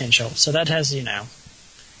is a potential. So that has,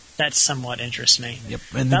 that somewhat interests me. Yep.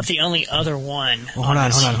 Not the only other one. Well, hold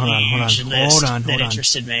on. That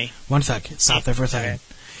interested me. 1 second. Stop there for a second.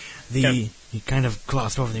 You kind of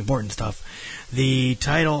glossed over the important stuff. The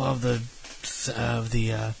title of the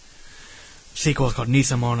sequel is called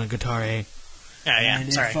Nisa Monogatari. And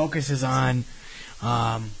it focuses on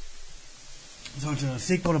so it's a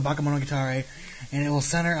sequel to Bakemonogatari, and it will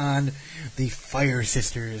center on the Fire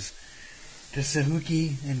Sisters,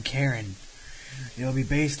 Tsuhuki and Karen. It will be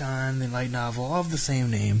based on the light novel of the same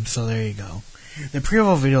name, so there you go. The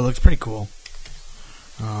pre-roll video looks pretty cool.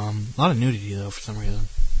 A lot of nudity, though, for some reason.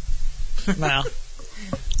 Well,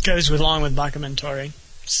 goes along with Bakemonogatari.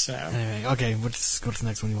 So anyway, okay, what's the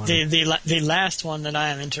next one you want? The last one that I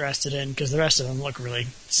am interested in, because the rest of them look really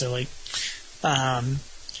silly.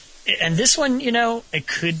 And this one, it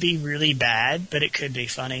could be really bad, but it could be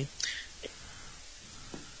funny.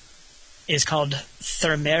 It's called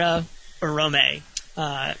Thermera Rome.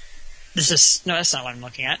 That's not what I'm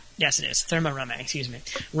looking at. Yes, it is. Therma Rome, excuse me.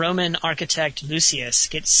 Roman architect Lucius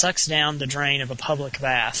sucks down the drain of a public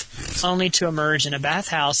bath, only to emerge in a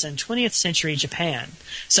bathhouse in 20th century Japan.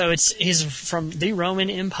 So he's from the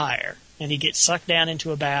Roman Empire, and he gets sucked down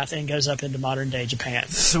into a bath and goes up into modern day Japan.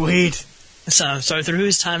 Sweet. So through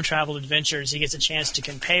his time travel adventures, he gets a chance to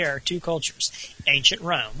compare two cultures, ancient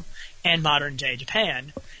Rome and modern-day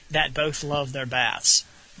Japan, that both love their baths.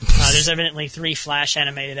 There's evidently 3 Flash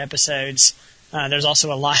animated episodes. There's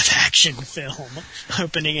also a live-action film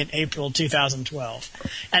opening in April 2012.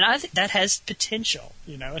 And I think that has potential.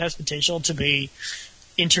 It has potential to be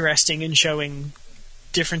interesting in showing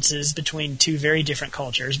differences between two very different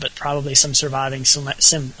cultures, but probably some surviving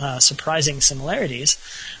surprising similarities.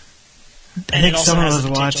 And it also has the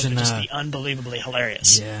potential to just be unbelievably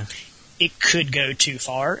hilarious. Yeah. It could go too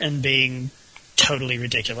far in being totally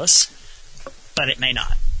ridiculous, but it may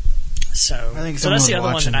not. So that's the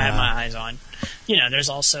other one that I have my eyes on. There's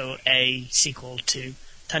also a sequel to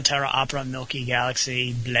Tantara Opera Milky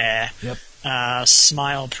Galaxy, blah. Yep.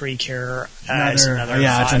 Smile Precure. It's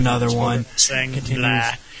another one. Thing,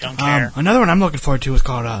 blah. Don't care. Another one I'm looking forward to is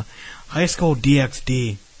called High School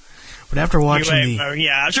DxD. But after watching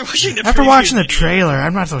after watching the trailer,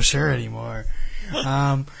 I'm not so sure anymore.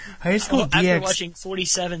 High School DxD. After watching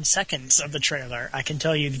 47 seconds of the trailer, I can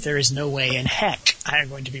tell you that there is no way in heck I am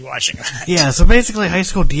going to be watching that. Yeah, so basically High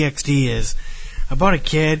School DxD is about a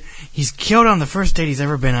kid. He's killed on the first date he's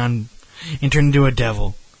ever been on and turned into a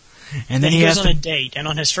devil. And then he goes on a date, and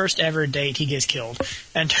on his first ever date, he gets killed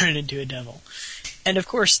and turned into a devil. And of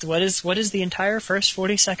course, what is the entire first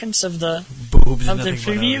 40 seconds of the boobs of the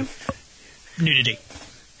preview? Nudity.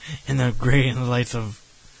 And the gray lights of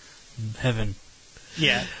heaven.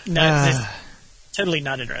 Yeah. No, totally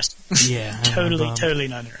not interested. Yeah. Totally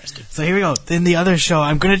not interested. So here we go. Then the other show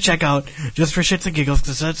I'm going to check out, just for shits and giggles,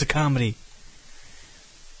 because it's a comedy.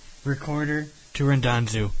 Recorder to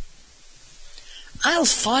Rendanzu. I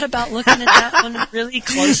thought about looking at that one really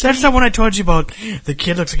closely. That's the one I told you about. The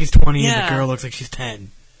kid looks like he's 20 and the girl looks like she's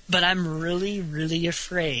 10. But I'm really, really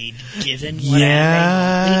afraid, given what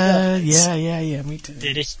anime does. Yeah, me too.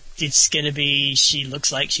 That it's going to be, she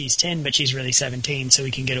looks like she's 10, but she's really 17, so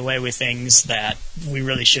we can get away with things that we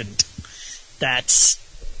really shouldn't. But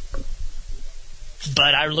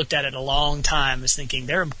I looked at it a long time, was thinking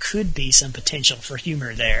there could be some potential for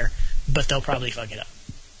humor there, but they'll probably fuck it up.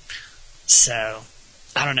 So,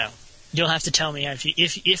 I don't know. You'll have to tell me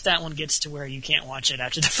if that one gets to where you can't watch it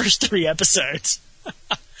after the first 3 episodes.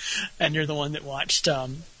 And you're the one that watched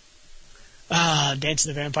Dance of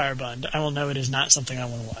the Vampire Bund. I will know it is not something I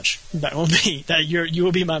want to watch. That will be that you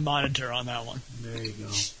will be my monitor on that one. There you go.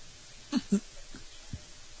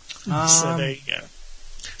 So there you go.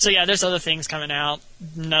 So yeah, there's other things coming out.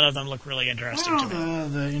 None of them look really interesting to me.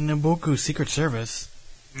 The Naboku Secret Service.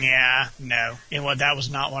 Yeah, no. That was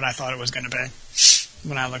not what I thought it was going to be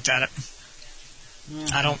when I looked at it.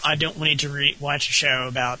 Yeah. I don't need to watch a show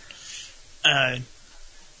about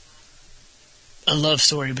a love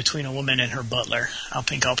story between a woman and her butler. I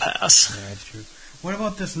think I'll pass. Yeah, that's true. What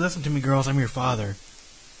about this? Listen to me, girls. I'm your father.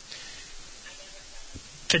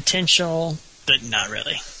 Potential, but not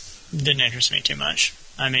really. Didn't interest me too much.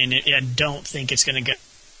 I mean, I don't think it's going to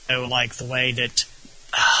go like the way that.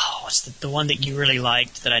 What's the one that you really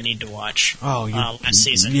liked that I need to watch? Last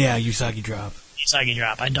season. Yeah, Usagi Drop. Usagi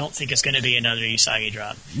Drop. I don't think it's going to be another Usagi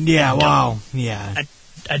Drop. Yeah, wow. Yeah.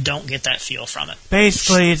 I don't get that feel from it.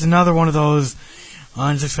 Basically, it's another one of those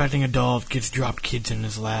unsuspecting adult gets dropped kids in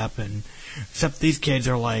his lap, and except these kids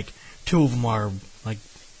are like 2 of them are like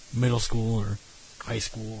middle school or high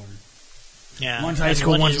school, or one's high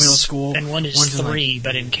school, one's middle school, and one is 3,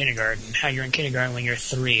 but in kindergarten. How you're in kindergarten when you're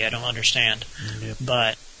 3, I don't understand. Yep.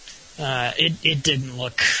 But it didn't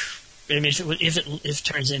look. I mean, if it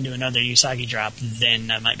turns into another Usagi Drop,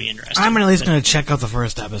 then I might be interested. I'm at least going to check out the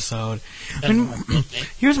first episode.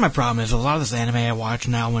 Here's my problem: is a lot of this anime I watch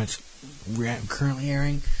now when it's currently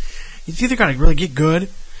airing, it's either got to really get good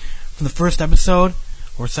from the first episode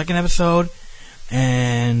or second episode,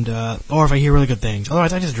 and or if I hear really good things.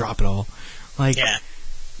 Otherwise, I just drop it all.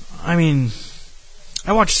 I mean,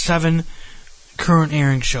 I watched 7 current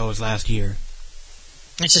airing shows last year.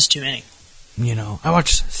 It's just too many. I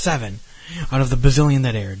watched 7 out of the bazillion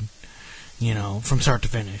that aired, from start to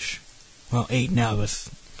finish. Well, 8 now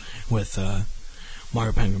with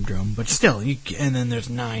Mario Penguin Drum, but still, and then there's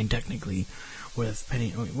 9 technically with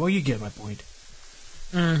Penny. Well, you get my point.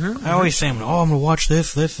 Mm-hmm. I always say, I'm going to watch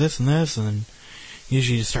this, and this, and then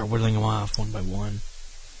usually just start whittling them off one by one.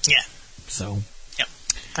 Yeah. So. Yep.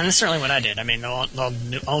 And that's certainly what I did. I mean,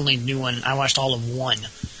 the only new one, I watched all of 1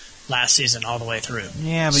 last season all the way through.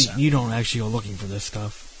 Yeah, but you don't actually go looking for this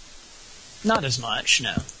stuff. Not as much,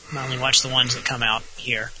 no. I only watch the ones that come out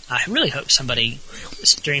here. I really hope somebody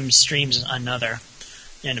streams another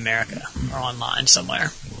in America or online somewhere.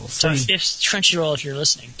 So if Crunchyroll, if you're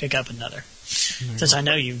listening, pick up another. Since I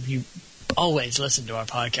know you always listen to our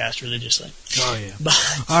podcast religiously. Oh, yeah. But,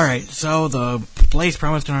 all right, so the place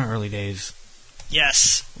promised in our early days.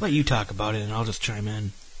 Yes. I'll let you talk about it, and I'll just chime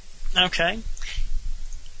in. Okay.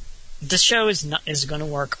 This show is going to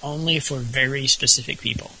work only for very specific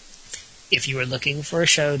people. If you are looking for a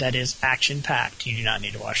show that is action-packed, you do not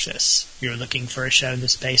need to watch this. If you're looking for a show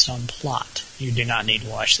that's based on plot, you do not need to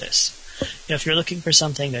watch this. If you're looking for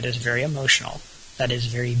something that is very emotional, that is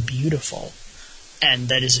very beautiful, and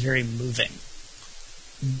that is very moving,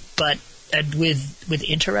 but with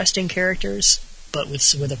interesting characters, but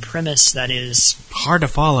with a premise that is hard to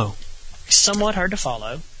follow, somewhat hard to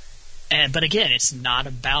follow, but again, it's not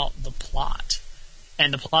about the plot,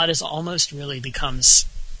 and the plot is almost really becomes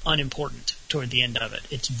unimportant toward the end of it.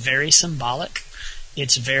 It's very symbolic.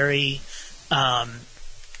 It's very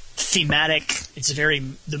thematic.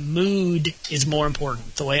 The mood is more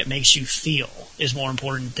important. The way it makes you feel is more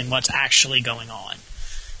important than what's actually going on.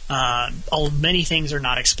 Many things are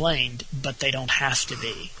not explained, but they don't have to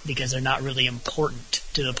be, because they're not really important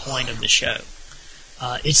to the point of the show.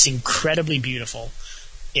 It's incredibly beautiful.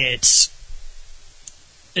 I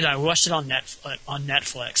watched it on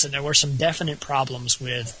Netflix, and there were some definite problems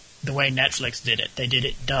with the way Netflix did it. They did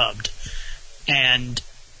it dubbed, and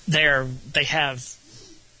they have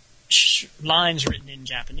lines written in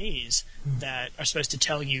Japanese that are supposed to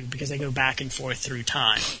tell you, because they go back and forth through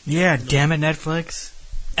time. Yeah, damn it, Netflix.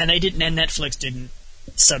 And Netflix didn't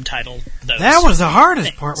subtitle those. That was the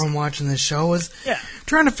hardest part when watching this show, was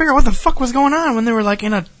trying to figure out what the fuck was going on when they were like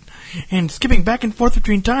and skipping back and forth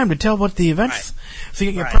between time to tell what the events, so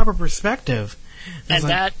you get your proper perspective.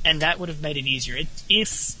 And that would have made it easier.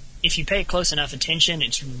 If you pay close enough attention,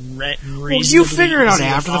 it's reasonably easy you figure it out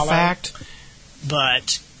after the fact.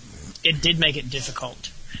 But it did make it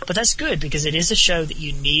difficult. But that's good, because it is a show that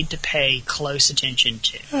you need to pay close attention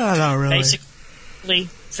to. Oh, not really. Basically,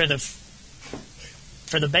 for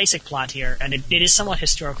the basic plot here, and it is somewhat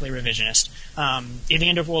historically revisionist. In the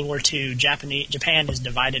end of World War II, Japan is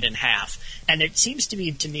divided in half, and it seems to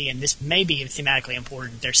be, to me, and this may be thematically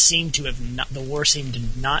important, the war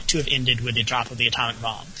seemed not to have ended with the drop of the atomic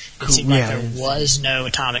bomb. It seemed like there was no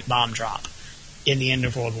atomic bomb drop in the end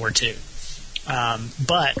of World War II.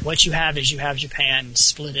 But what you have is Japan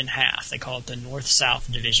split in half. They call it the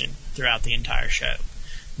North-South Division throughout the entire show.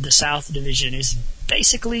 The South Division is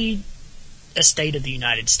basically a state of the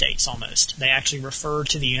United States, almost. They actually refer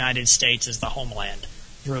to the United States as the homeland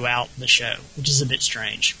throughout the show, which is a bit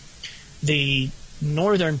strange. The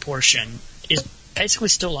northern portion is basically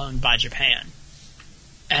still owned by Japan.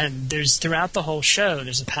 And throughout the whole show,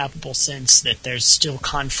 there's a palpable sense that there's still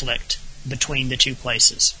conflict between the two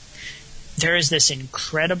places. There is this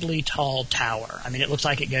incredibly tall tower. I mean, it looks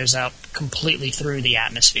like it goes up completely through the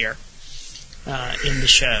atmosphere in the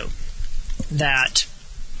show, that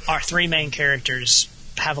our three main characters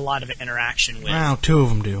have a lot of interaction with. Well, two of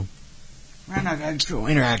them do.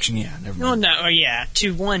 Interaction, yeah. Never mind. Well, no, yeah.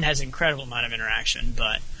 One has an incredible amount of interaction,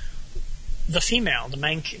 but the female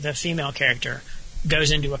character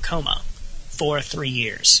goes into a coma for 3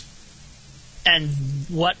 years. And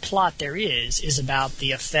what plot there is about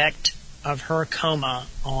the effect of her coma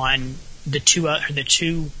on the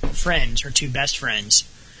two friends, her two best friends,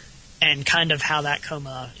 and kind of how that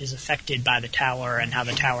coma is affected by the tower and how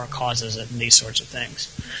the tower causes it and these sorts of things.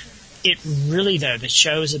 It really, though, the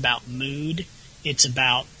show is about mood. It's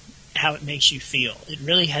about how it makes you feel. It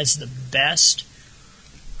really has the best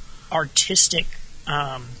artistic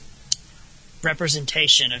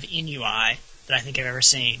representation of ennui that I think I've ever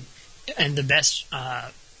seen, and the best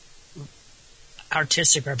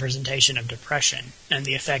artistic representation of depression and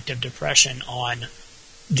the effect of depression on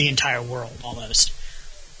the entire world, almost,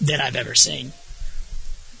 that I've ever seen.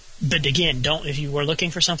 But again, if you were looking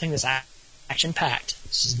for something that's action-packed,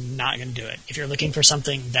 this is not going to do it. If you're looking for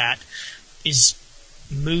something that is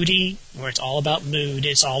moody, where it's all about mood,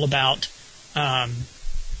 it's all about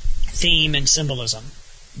theme and symbolism,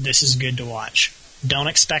 this is good to watch. Don't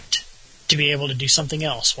expect to be able to do something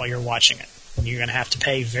else while you're watching it. You're going to have to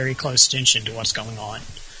pay very close attention to what's going on.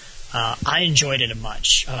 I enjoyed it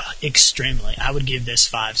extremely. I would give this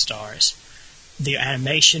 5 stars. The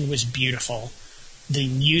animation was beautiful. The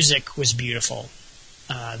music was beautiful.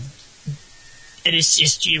 It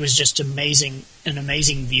was just an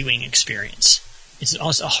amazing viewing experience. It's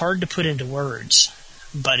also hard to put into words,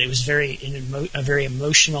 but it was a very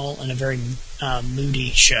emotional and a very moody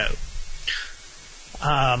show.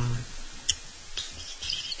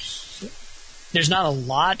 There's not a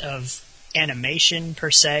lot of animation per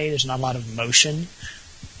se. There's not a lot of motion,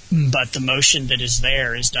 but the motion that is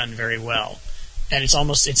there is done very well. And it's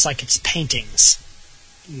like it's paintings,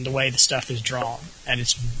 the way the stuff is drawn. And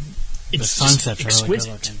it's The sunsets are really good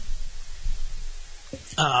looking.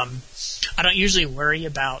 I don't usually worry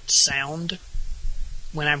about sound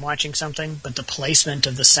when I'm watching something, but the placement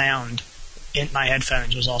of the sound in my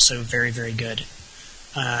headphones was also very, very good.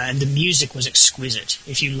 And the music was exquisite.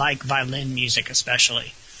 If you like violin music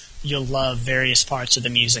especially, you'll love various parts of the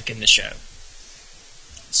music in the show.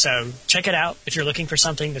 So check it out if you're looking for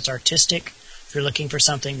something that's artistic, if you're looking for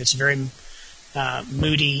something that's very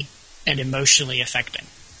moody and emotionally affecting.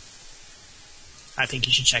 I think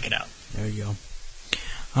you should check it out. There you go.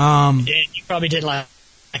 You probably didn't like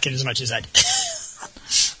it as much as I did.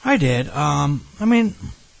 I did. I mean,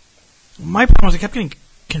 my problem was I kept getting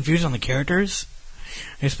confused on the characters,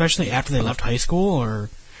 especially after they left high school or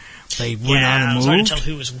they went on and moved. It was hard to tell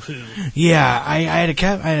who was who. Yeah, I had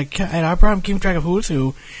a problem keeping track of who was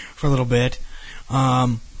who for a little bit.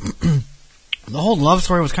 The whole love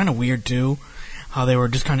story was kind of weird too, how they were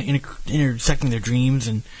just kind of intersecting their dreams,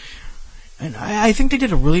 and I think they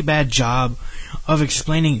did a really bad job of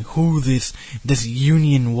explaining who this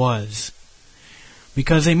union was,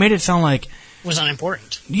 because they made it sound like it was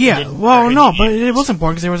unimportant. Yeah, well, no, but it was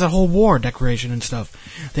important because there was a whole war declaration and stuff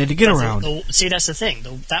they had to get around. See, that's the thing.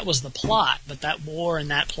 That was the plot, but that war and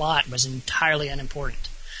that plot was entirely unimportant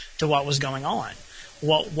to what was going on.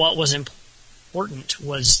 What was important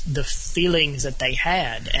was the feelings that they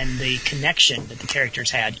had and the connection that the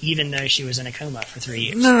characters had, even though she was in a coma for 3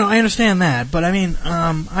 years. No, I understand that, but I mean,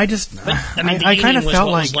 I kind of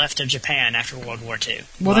felt like was left of Japan after World War II.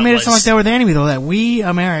 Well, they made it sound like that with the enemy, though. That we,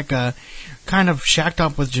 America, kind of shacked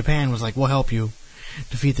up with Japan, was like, "We'll help you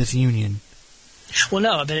defeat this union." Well,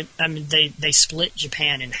 no, but they split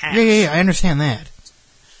Japan in half. Yeah, I understand that.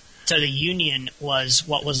 So the Union was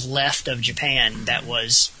what was left of Japan that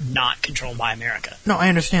was not controlled by America. No, I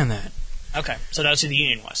understand that. Okay, so that's who the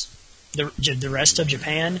Union was. The rest of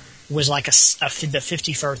Japan was like the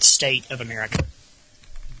 51st state of America.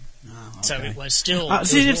 Oh, okay. So it was still...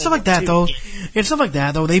 it's stuff like that, though. It's stuff like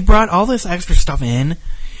that, though. They brought all this extra stuff in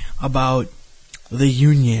about the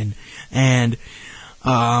Union, and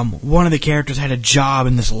one of the characters had a job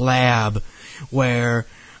in this lab where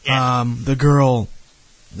the girl...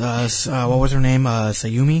 what was her name?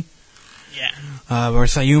 Sayumi? Yeah. Where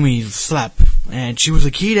Sayumi slept, and she was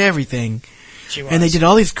the key to everything. She was. And they did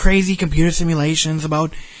all these crazy computer simulations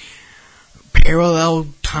about parallel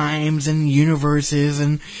times and universes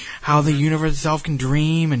and how the universe itself can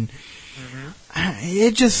dream, and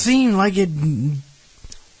it just seemed like it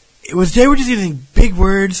was, they were just using big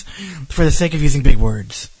words for the sake of using big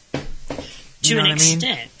words. To an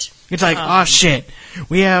extent. It's like, oh shit,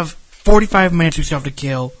 we have 45 minutes we still have to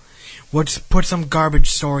kill. Let's put some garbage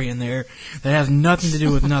story in there that has nothing to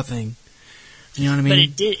do with nothing. You know what I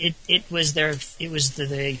mean? But it was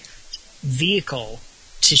the vehicle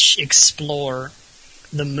to explore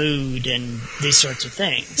the mood and these sorts of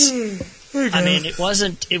things. I mean, it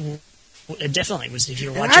wasn't. It definitely was. If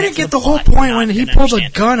you're watching, I didn't get the whole point when he pulled a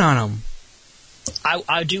gun on him.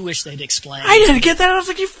 I do wish they'd explain. I didn't get that. I was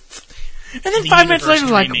like, and then 5 minutes later,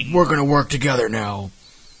 like, we're gonna work together now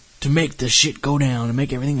to make this shit go down and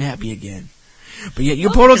make everything happy again. But yet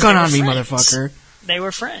you pulled a gun on me, motherfucker. They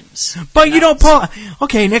were friends. But you don't pull...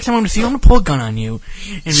 Okay, next time I'm going to see you, I'm going to pull a gun on you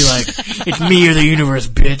and be like, it's me or the universe,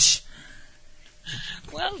 bitch.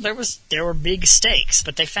 Well, there were big stakes,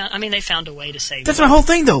 but they found a way to save That's my whole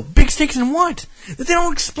thing, though. Big stakes in what? That they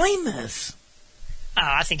don't explain this.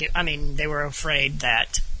 I think they were afraid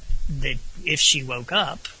that if she woke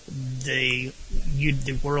up, the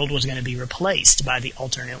world was going to be replaced by the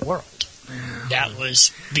alternate world. That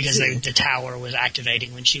was because the tower was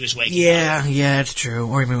activating when she was waking up. Yeah, it's true.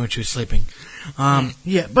 Or even when she was sleeping.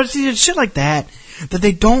 Yeah, but see, it's shit like that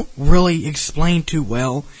they don't really explain too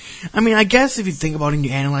well. I mean, I guess if you think about it and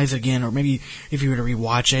you analyze it again, or maybe if you were to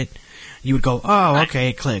rewatch it, you would go, oh, okay,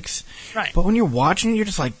 it clicks. Right. But when you're watching it, you're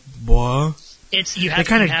just like, what? They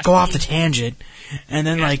kind of go off the tangent, and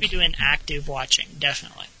then you have to be doing active watching,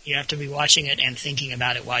 definitely. You have to be watching it and thinking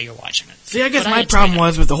about it while you're watching it. See, I guess my problem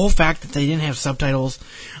was with the whole fact that they didn't have subtitles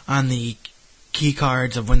on the key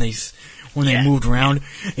cards of when they moved around.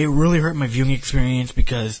 It really hurt my viewing experience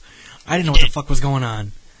because I didn't know what the fuck was going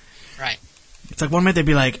on. Right. It's like one minute they'd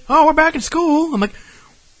be like, "Oh, we're back in school." I'm like,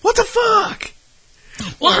 "What the fuck?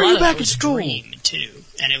 Why are you back in school?" Dream too,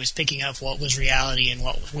 and it was picking up what was reality and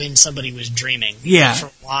when somebody was dreaming. Yeah. For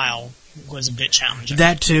a while was a bit challenging.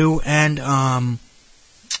 That too, and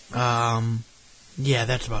yeah,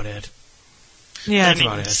 that's about it. Yeah, that's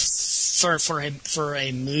about it. For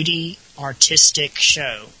a moody, artistic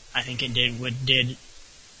show, I think it did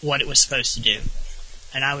what it was supposed to do,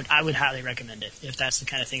 and I would highly recommend it if that's the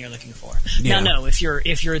kind of thing you're looking for. Yeah. Now, no, if you're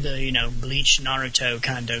the Bleach, Naruto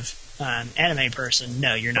kind of anime person,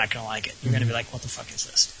 no, you're not going to like it. You're going to be like, what the fuck is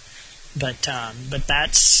this? But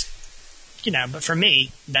that's, but for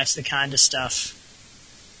me, that's the kind of stuff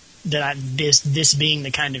that this being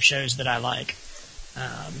the kind of shows that I like.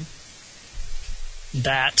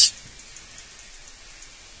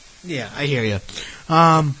 Yeah, I hear you.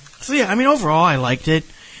 So yeah, I mean, overall, I liked it.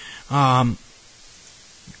 1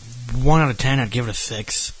 out of 10, I'd give it a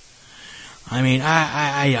 6. I mean,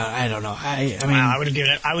 I don't know. I mean, wow, I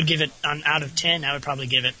would give it out of 10. I would probably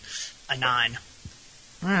give it a 9.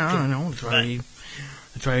 I don't know.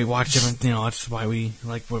 That's why we watch different. That's why we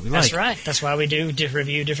like what we like. That's right. That's why we do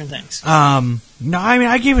review different things. No, I mean,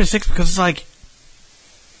 I gave it a 6 because it's like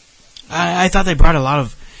I thought they brought a lot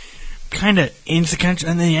of kind of inconsequential,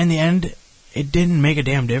 and in the end, it didn't make a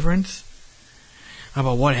damn difference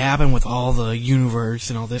about what happened with all the universe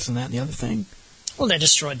and all this and that and the other thing. Well, they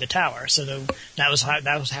destroyed the tower, so that was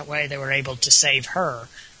how way they were able to save her.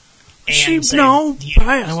 And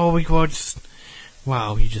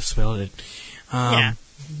wow, you just spelled it. Yeah,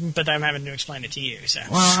 but I'm having to explain it to you. So.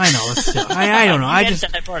 Well, I know. I don't know. I just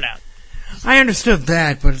that part out. I understood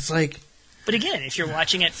that, but it's like. But again, if you're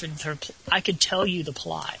watching it for I could tell you the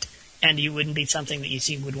plot, and you wouldn't be something that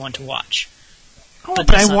you would want to watch. Oh,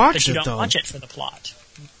 but I watched it, though. You don't watch it for the plot.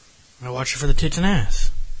 I watch it for the tits and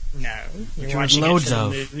ass. No, you're watching it for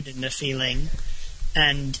the mood and the feeling,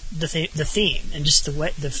 and the theme, and just the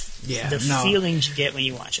way the feelings you get when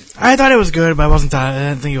you watch it. I thought it was good, but I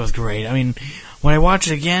didn't think it was great. I mean, when I watch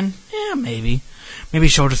it again, maybe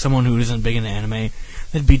show it to someone who isn't big into anime.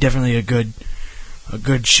 It'd be definitely a good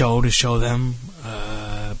show to show them.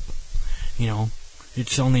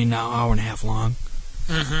 It's only an hour and a half long,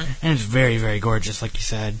 and it's very, very gorgeous, like you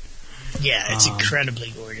said. Yeah, it's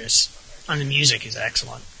incredibly gorgeous, and the music is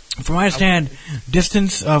excellent. From what I understand,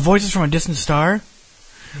 Voices from a Distant Star,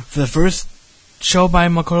 for the first show by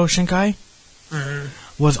Makoto Shinkai,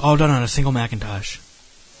 was all done on a single Macintosh.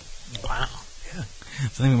 Wow. Yeah.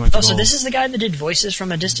 So this is the guy that did Voices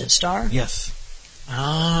from a Distant Star? Yes.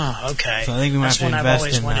 Ah, okay. So I think we might have to invest in... That's one I've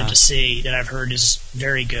always wanted to see that I've heard is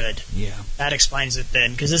very good. Yeah. That explains it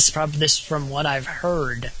then, because this from what I've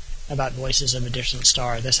heard about Voices of a Different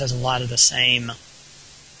Star, this has a lot of the same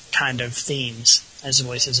kind of themes as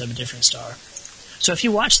Voices of a Different Star. So if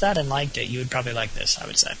you watched that and liked it, you would probably like this, I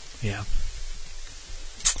would say. Yeah.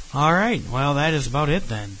 All right. Well, that is about it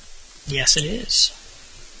then. Yes, it is.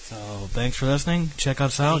 So thanks for listening. Check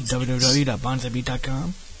us out,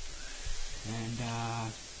 www.bonsaibeat.com.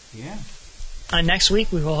 And, next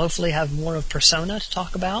week we will hopefully have more of Persona to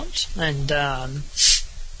talk about, and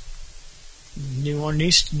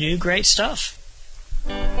new great stuff.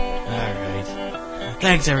 All right.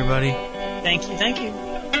 Thanks, everybody. Thank you.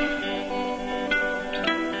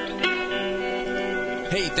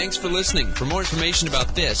 Hey, thanks for listening. For more information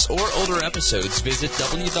about this or older episodes, visit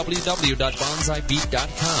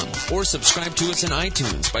www.bonsaibeat.com or subscribe to us in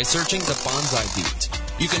iTunes by searching The Bonsai Beat.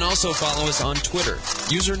 You can also follow us on Twitter,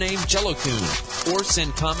 username JelloCoon, or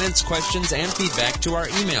send comments, questions, and feedback to our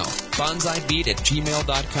email,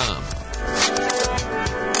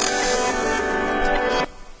 bonsaibeat@gmail.com.